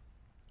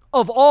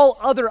of all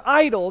other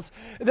idols.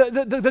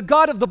 The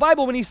God of the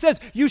Bible, when he says,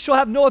 "You shall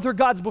have no other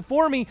gods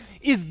before me,"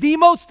 is the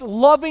most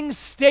loving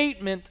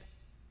statement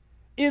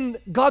in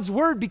God's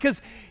word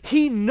because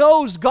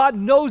God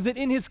knows that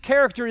in his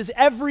character is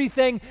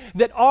everything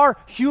that our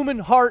human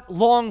heart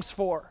longs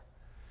for.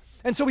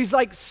 And so he's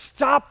like,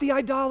 stop the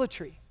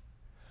idolatry.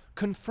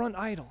 Confront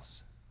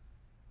idols.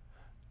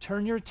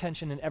 Turn your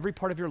attention in every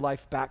part of your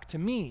life back to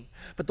me.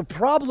 But the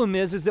problem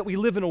is that we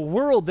live in a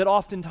world that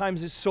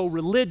oftentimes is so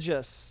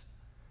religious.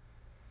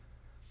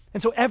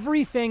 And so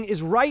everything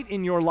is right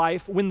in your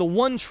life when the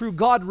one true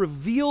God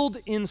revealed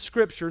in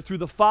Scripture through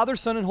the Father,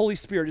 Son, and Holy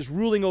Spirit is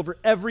ruling over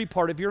every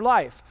part of your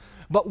life.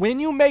 But when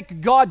you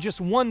make God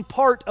just one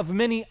part of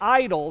many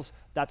idols,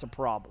 that's a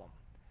problem.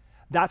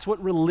 That's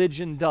what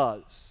religion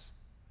does.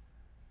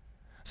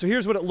 So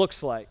here's what it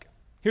looks like.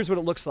 Here's what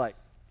it looks like.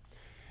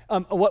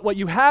 What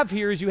you have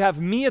here is you have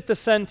me at the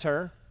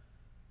center,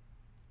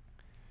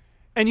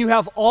 and you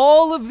have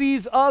all of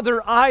these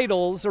other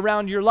idols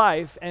around your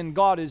life, and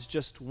God is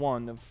just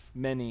one of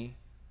many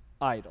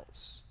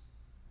idols,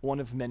 one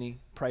of many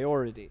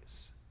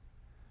priorities.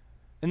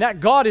 And that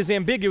God is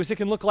ambiguous. It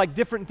can look like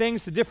different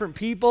things to different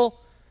people,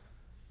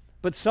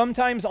 but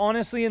sometimes,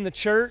 honestly, in the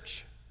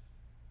church,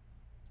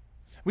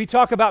 we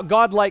talk about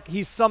God like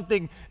he's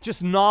something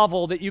just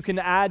novel that you can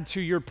add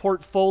to your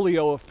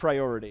portfolio of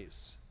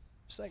priorities.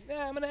 Just like,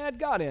 I'm going to add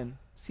God in.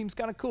 Seems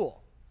kind of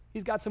cool.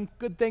 He's got some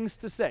good things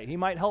to say. He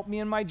might help me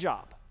in my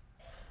job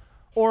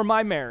or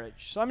my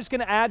marriage. So I'm just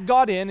going to add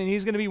God in, and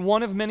he's going to be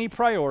one of many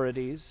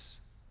priorities.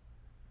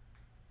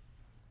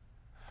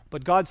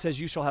 But God says,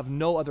 you shall have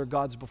no other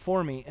gods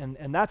before me.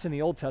 And that's in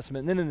the Old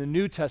Testament. And then in the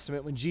New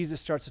Testament, when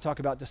Jesus starts to talk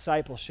about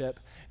discipleship,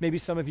 maybe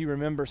some of you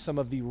remember some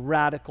of the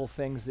radical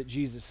things that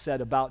Jesus said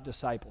about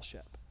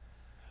discipleship.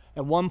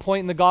 At one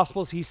point in the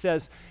Gospels, he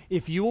says,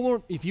 if you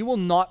will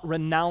not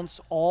renounce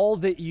all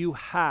that you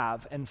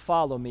have and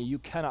follow me, you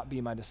cannot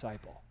be my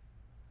disciple.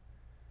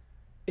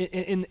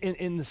 In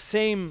the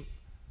same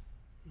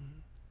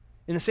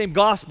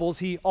Gospels,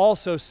 he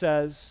also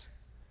says,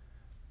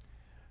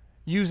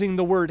 using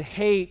the word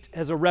hate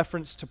as a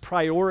reference to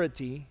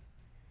priority,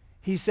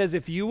 he says,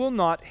 if you will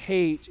not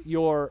hate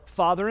your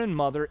father and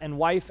mother and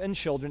wife and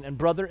children and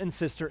brother and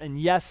sister, and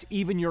yes,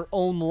 even your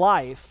own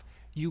life,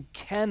 you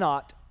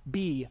cannot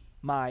be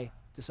my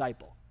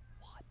disciple.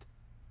 What?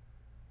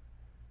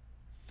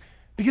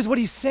 Because what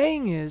he's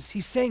saying is,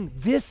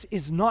 this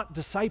is not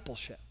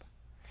discipleship.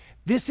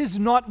 This is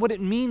not what it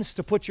means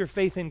to put your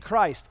faith in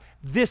Christ.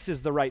 This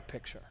is the right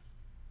picture.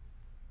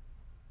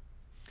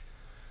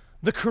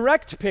 The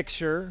correct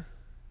picture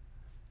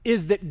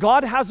is that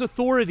God has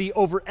authority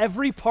over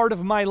every part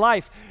of my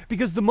life,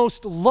 because the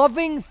most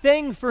loving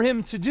thing for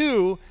him to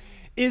do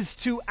is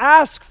to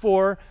ask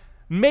for,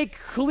 make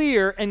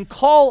clear, and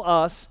call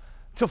us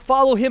to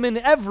follow him in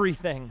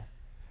everything,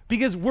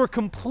 because we're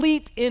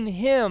complete in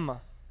him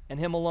and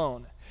him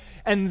alone.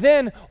 And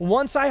then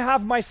once I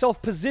have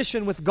myself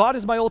positioned with God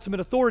as my ultimate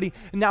authority,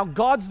 now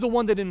God's the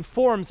one that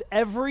informs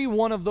every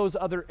one of those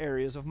other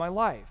areas of my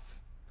life.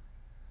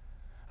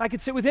 I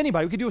could sit with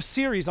anybody. We could do a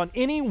series on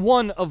any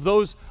one of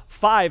those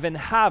 5 and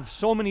have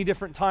so many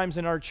different times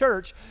in our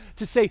church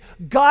to say,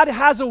 God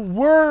has a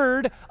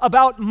word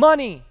about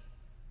money.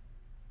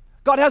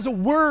 God has a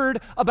word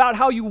about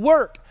how you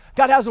work.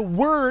 God has a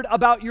word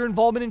about your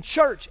involvement in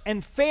church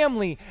and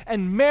family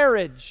and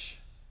marriage.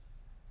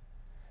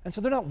 And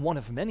so they're not one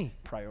of many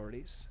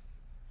priorities.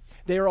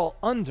 They are all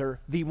under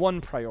the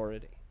one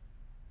priority.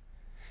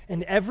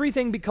 And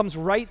everything becomes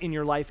right in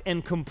your life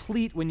and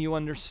complete when you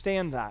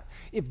understand that.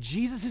 If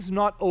Jesus is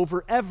not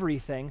over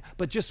everything,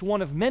 but just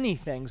one of many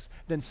things,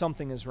 then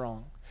something is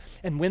wrong.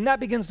 And when that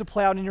begins to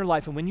play out in your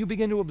life, and when you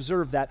begin to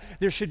observe that,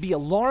 there should be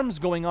alarms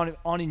going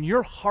on in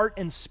your heart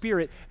and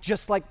spirit,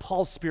 just like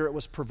Paul's spirit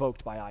was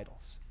provoked by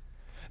idols.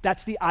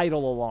 That's the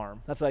idol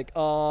alarm. That's like,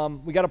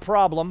 we got a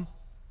problem.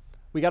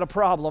 We got a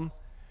problem.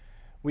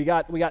 We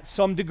got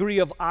some degree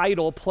of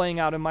idol playing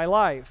out in my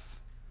life.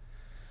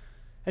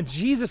 And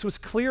Jesus was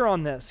clear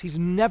on this. He's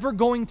never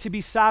going to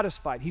be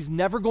satisfied. He's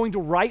never going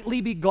to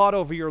rightly be God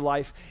over your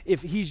life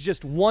if he's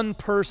just one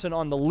person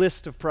on the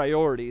list of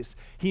priorities.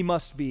 He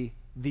must be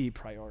the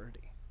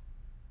priority.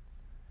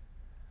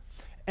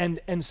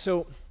 And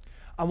so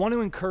I want to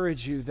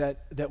encourage you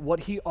that what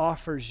he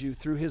offers you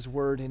through his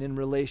word and in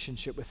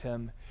relationship with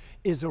him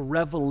is a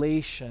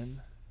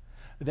revelation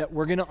that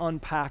we're going to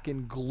unpack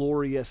in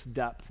glorious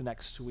depth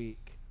next week.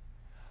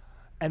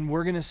 And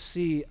we're going to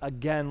see,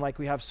 again, like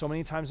we have so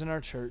many times in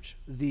our church,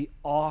 the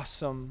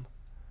awesome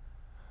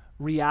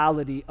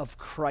reality of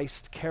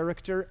Christ's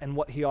character and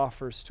what he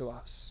offers to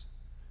us.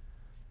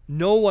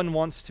 No one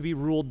wants to be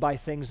ruled by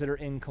things that are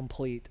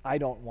incomplete. I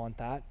don't want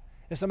that.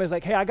 If somebody's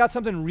like, hey, I got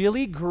something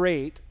really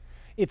great,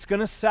 it's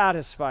going to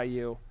satisfy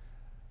you,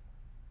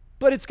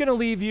 but it's going to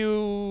leave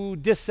you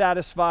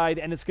dissatisfied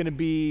and it's going to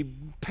be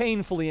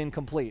painfully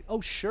incomplete. Oh,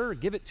 sure,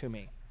 give it to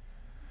me.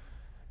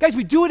 Guys,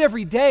 we do it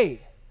every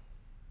day.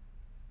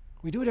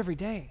 We do it every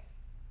day.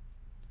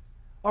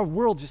 Our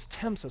world just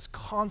tempts us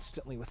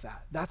constantly with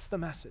that. That's the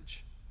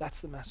message.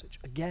 That's the message.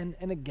 Again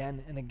and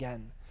again and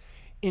again.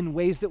 In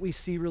ways that we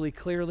see really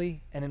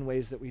clearly and in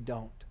ways that we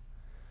don't.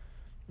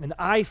 And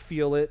I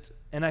feel it,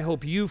 and I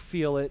hope you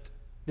feel it,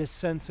 this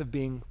sense of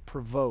being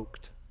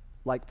provoked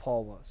like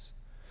Paul was.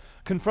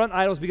 Confront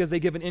idols because they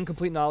give an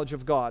incomplete knowledge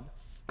of God.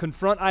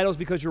 Confront idols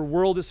because your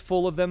world is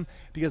full of them,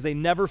 because they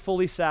never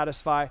fully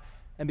satisfy,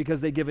 and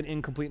because they give an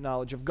incomplete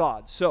knowledge of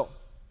God. So,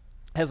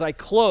 as I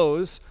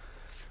close,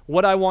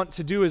 what I want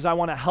to do is I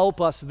want to help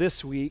us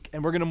this week,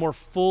 and we're going to more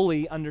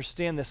fully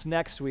understand this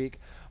next week,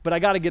 but I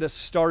got to get us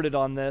started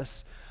on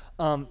this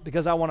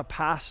because I want to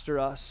pastor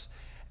us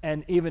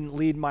and even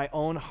lead my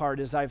own heart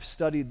as I've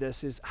studied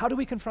this, is how do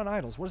we confront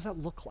idols? What does that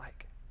look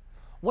like?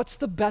 What's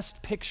the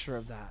best picture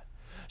of that?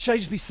 Should I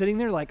just be sitting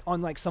there like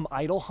on like some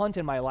idol hunt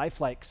in my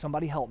life? Like,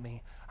 somebody help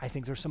me. I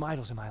think there's some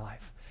idols in my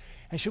life.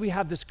 And should we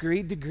have this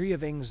great degree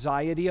of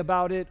anxiety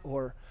about it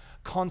or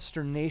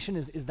consternation?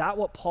 Is that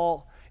what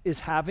Paul is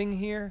having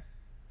here?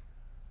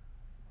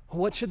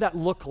 What should that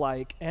look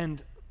like?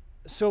 And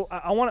so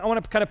I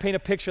want to kind of paint a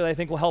picture that I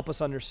think will help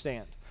us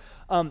understand.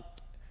 I'm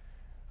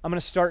going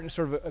to start in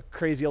sort of a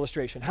crazy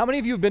illustration. How many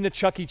of you have been to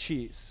Chuck E.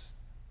 Cheese?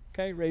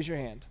 Okay, raise your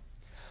hand.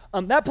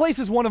 That place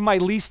is one of my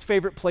least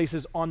favorite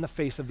places on the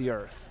face of the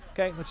earth.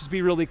 Okay, let's just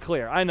be really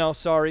clear. I know,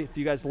 sorry if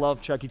you guys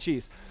love Chuck E.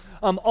 Cheese.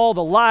 All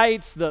the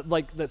lights,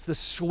 the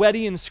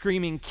sweaty and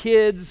screaming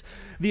kids,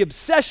 the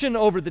obsession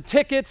over the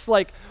tickets,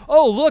 like,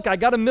 oh, look, I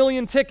got 1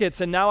 million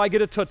tickets and now I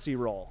get a Tootsie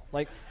Roll.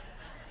 Like,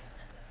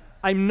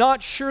 I'm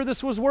not sure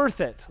this was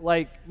worth it.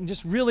 Like, I'm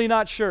just really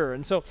not sure.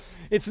 And so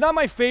it's not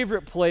my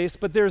favorite place,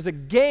 but there's a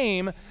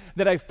game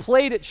that I've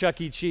played at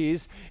Chuck E.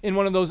 Cheese in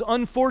one of those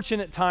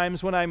unfortunate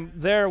times when I'm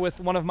there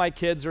with one of my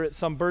kids or at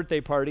some birthday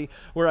party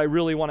where I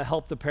really want to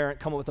help the parent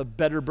come up with a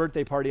better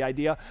birthday party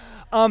idea.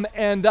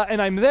 And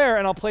I'm there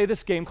and I'll play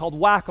this game called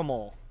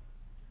Whack-A-Mole.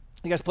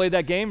 You guys played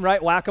that game,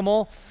 right?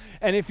 Whack-A-Mole.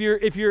 And if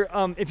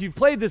you've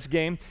played this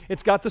game,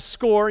 it's got the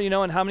score,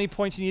 and how many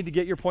points you need to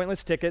get your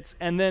pointless tickets.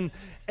 And then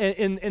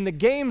in the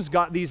game's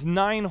got these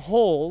 9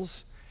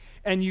 holes,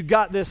 and you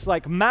got this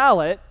like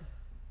mallet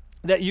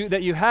that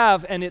you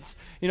have, and it's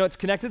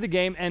connected to the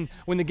game. And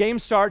when the game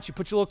starts, you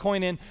put your little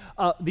coin in.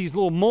 These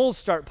little moles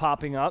start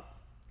popping up,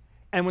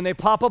 and when they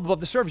pop up above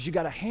the surface, you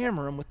got to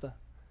hammer them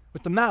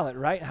with the mallet,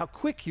 right? How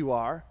quick you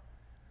are,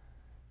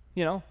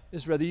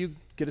 is whether you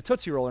get a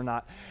Tootsie Roll or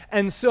not.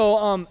 And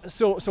so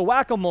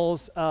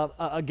Whack-A-Mole's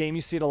a game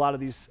you see at a lot of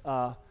these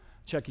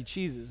Chuck E.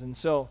 Cheeses. And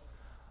so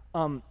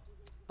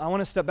I want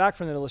to step back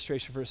from that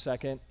illustration for a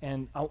second,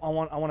 and I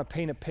want to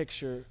paint a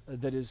picture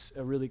that is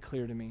really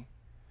clear to me.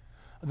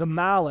 The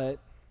mallet,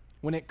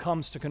 when it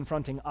comes to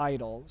confronting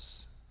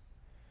idols,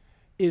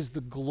 is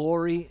the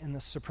glory and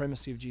the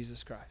supremacy of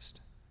Jesus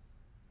Christ.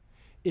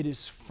 It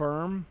is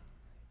firm,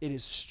 it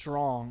is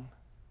strong.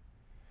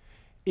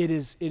 It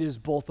is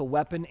both a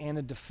weapon and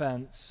a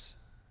defense.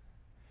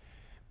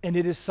 And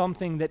it is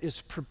something that is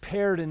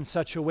prepared in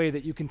such a way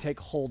that you can take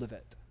hold of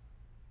it.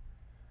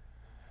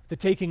 The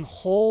taking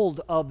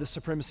hold of the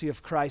supremacy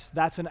of Christ,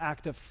 that's an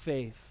act of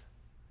faith.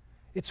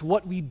 It's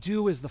what we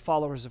do as the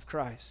followers of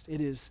Christ.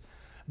 It is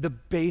the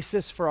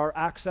basis for our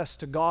access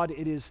to God.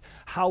 It is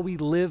how we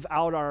live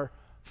out our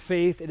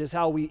faith. It is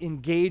how we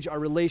engage our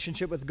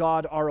relationship with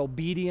God. Our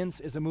obedience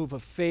is a move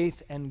of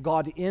faith, and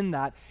God in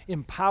that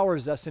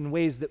empowers us in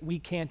ways that we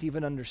can't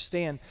even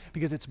understand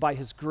because it's by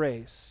His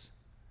grace.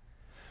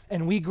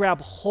 And we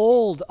grab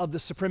hold of the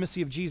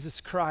supremacy of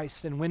Jesus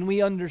Christ, and when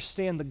we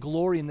understand the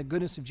glory and the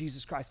goodness of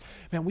Jesus Christ,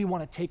 man, we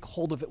want to take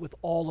hold of it with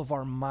all of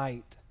our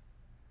might.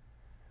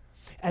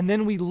 And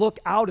then we look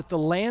out at the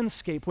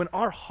landscape. When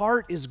our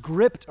heart is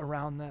gripped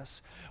around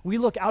this, we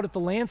look out at the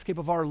landscape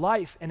of our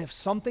life, and if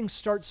something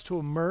starts to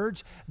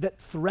emerge that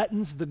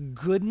threatens the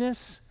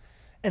goodness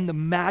and the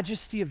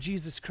majesty of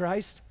Jesus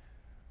Christ,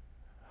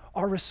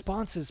 our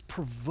response is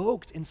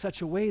provoked in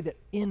such a way that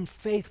in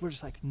faith we're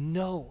just like,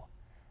 no,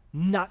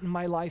 not in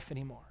my life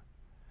anymore.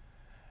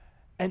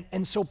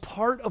 And so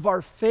part of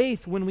our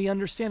faith, when we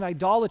understand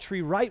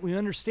idolatry right, we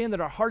understand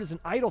that our heart is an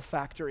idol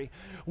factory.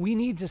 We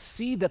need to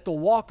see that the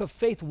walk of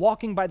faith,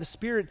 walking by the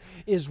Spirit,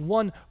 is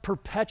one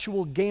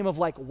perpetual game of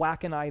like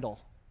whack an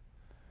idol.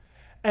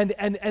 And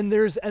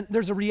there's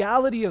a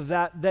reality of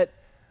that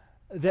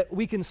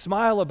we can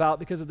smile about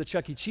because of the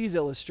Chuck E. Cheese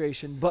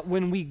illustration, but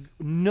when we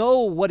know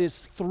what is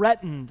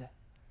threatened,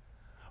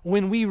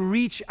 when we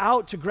reach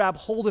out to grab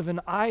hold of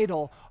an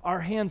idol, our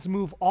hands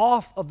move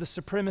off of the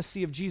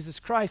supremacy of Jesus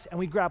Christ and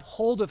we grab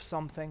hold of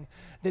something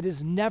that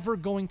is never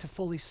going to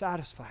fully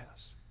satisfy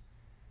us.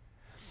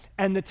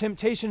 And the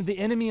temptation of the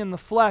enemy in the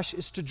flesh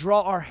is to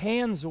draw our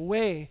hands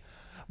away.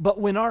 But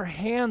when our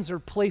hands are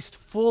placed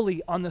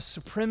fully on the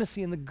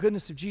supremacy and the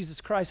goodness of Jesus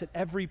Christ at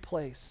every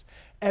place,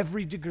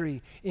 every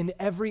degree, in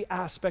every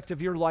aspect of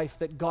your life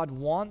that God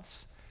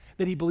wants,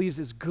 that He believes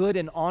is good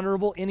and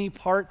honorable, any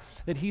part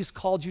that He's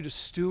called you to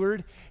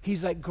steward,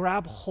 He's like,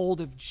 grab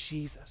hold of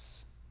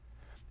Jesus,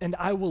 and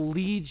I will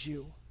lead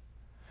you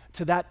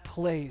to that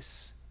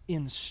place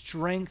in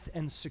strength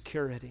and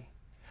security.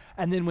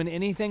 And then when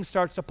anything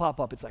starts to pop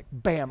up, it's like,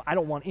 bam, I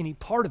don't want any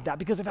part of that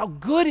because of how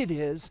good it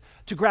is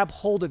to grab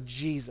hold of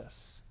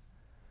Jesus.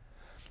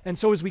 And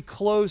so as we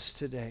close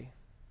today,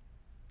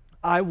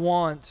 I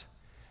want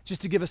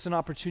just to give us an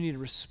opportunity to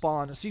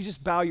respond. So you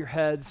just bow your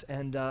heads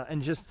and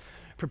just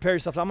prepare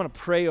yourself. I'm going to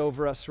pray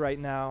over us right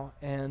now.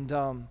 And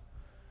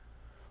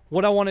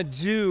what I want to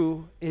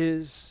do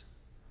is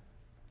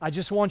I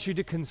just want you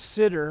to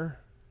consider,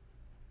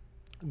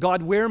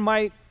 God, where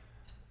might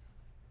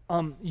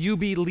you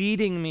be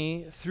leading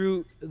me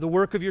through the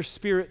work of your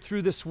Spirit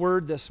through this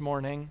word this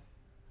morning?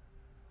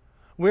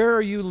 Where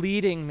are you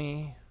leading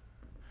me?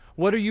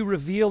 What are you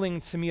revealing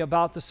to me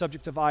about the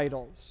subject of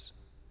idols?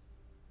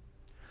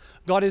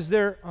 God, is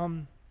there...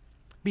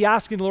 be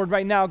asking the Lord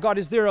right now, God,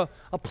 is there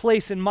a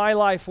place in my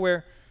life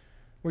where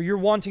where you're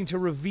wanting to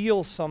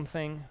reveal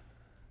something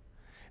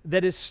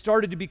that has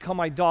started to become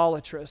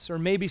idolatrous, or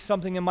maybe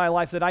something in my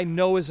life that I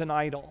know is an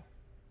idol.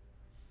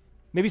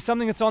 Maybe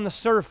something that's on the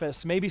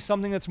surface, maybe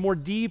something that's more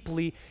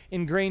deeply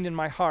ingrained in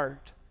my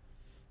heart.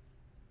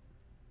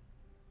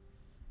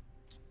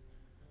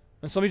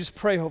 And so let me just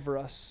pray over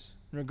us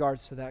in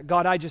regards to that.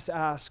 God, I just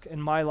ask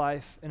in my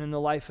life and in the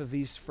life of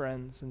these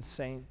friends and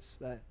saints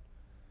that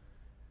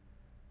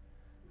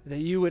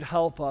you would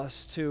help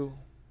us to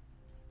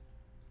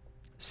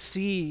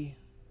see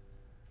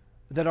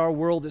that our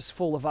world is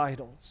full of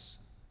idols.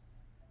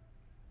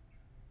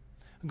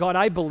 God,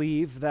 I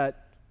believe that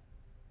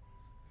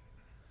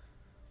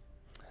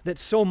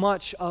so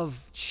much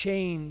of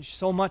change,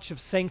 so much of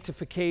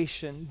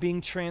sanctification, being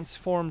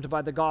transformed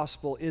by the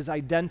gospel, is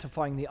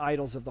identifying the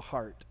idols of the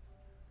heart.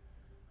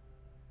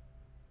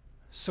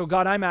 So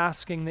God, I'm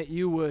asking that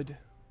you would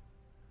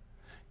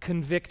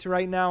convict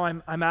right now.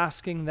 I'm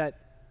asking that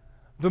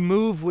the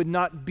move would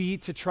not be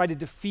to try to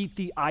defeat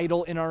the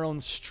idol in our own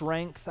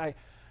strength. I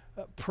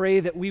pray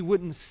that we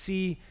wouldn't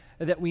see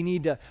that we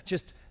need to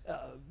just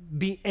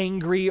be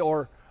angry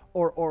or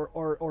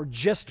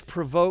just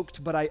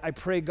provoked, but I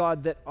pray,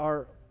 God, that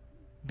our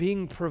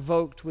being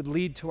provoked would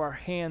lead to our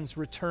hands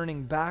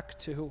returning back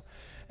to,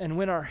 and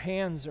when our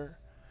hands are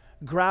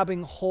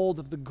grabbing hold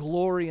of the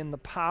glory and the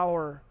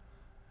power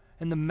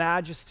and the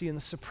majesty and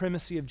the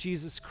supremacy of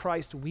Jesus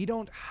Christ, we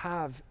don't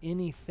have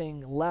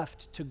anything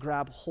left to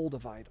grab hold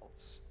of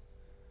idols.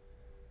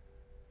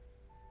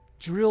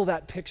 Drill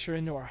that picture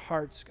into our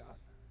hearts, God.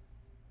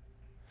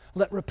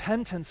 Let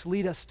repentance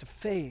lead us to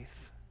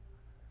faith.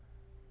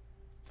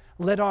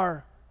 Let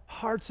our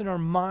hearts and our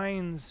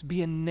minds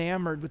be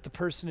enamored with the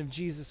person of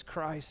Jesus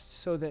Christ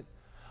so that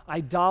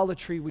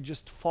idolatry would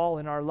just fall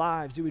in our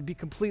lives. It would be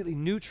completely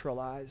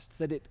neutralized,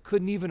 that it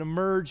couldn't even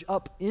emerge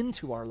up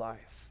into our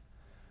life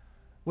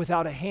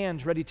without a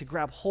hand ready to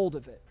grab hold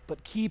of it.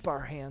 But keep our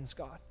hands,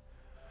 God,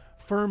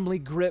 firmly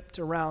gripped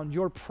around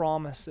your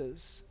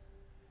promises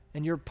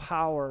and your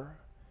power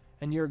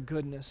and your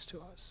goodness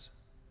to us.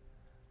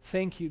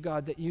 Thank you,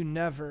 God, that you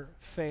never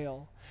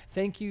fail.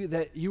 Thank you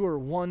that you are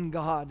one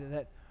God,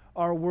 that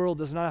our world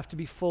does not have to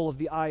be full of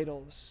the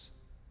idols.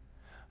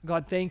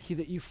 God, thank you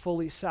that you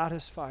fully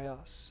satisfy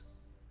us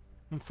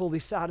and fully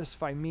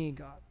satisfy me,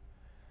 God.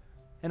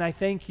 And I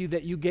thank you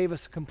that you gave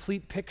us a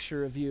complete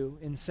picture of you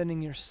in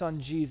sending your Son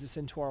Jesus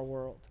into our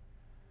world.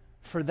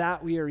 For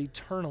that we are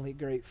eternally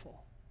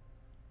grateful.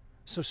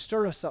 So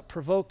stir us up,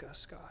 provoke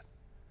us, God,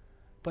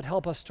 but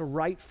help us to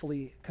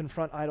rightfully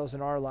confront idols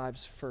in our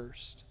lives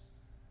first.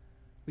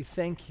 We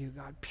thank you,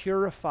 God.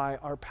 Purify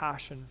our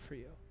passion for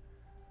you.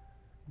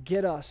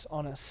 Get us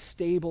on a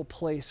stable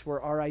place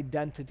where our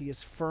identity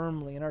is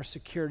firmly and our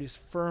security is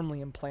firmly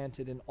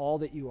implanted in all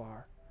that you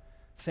are.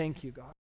 Thank you, God.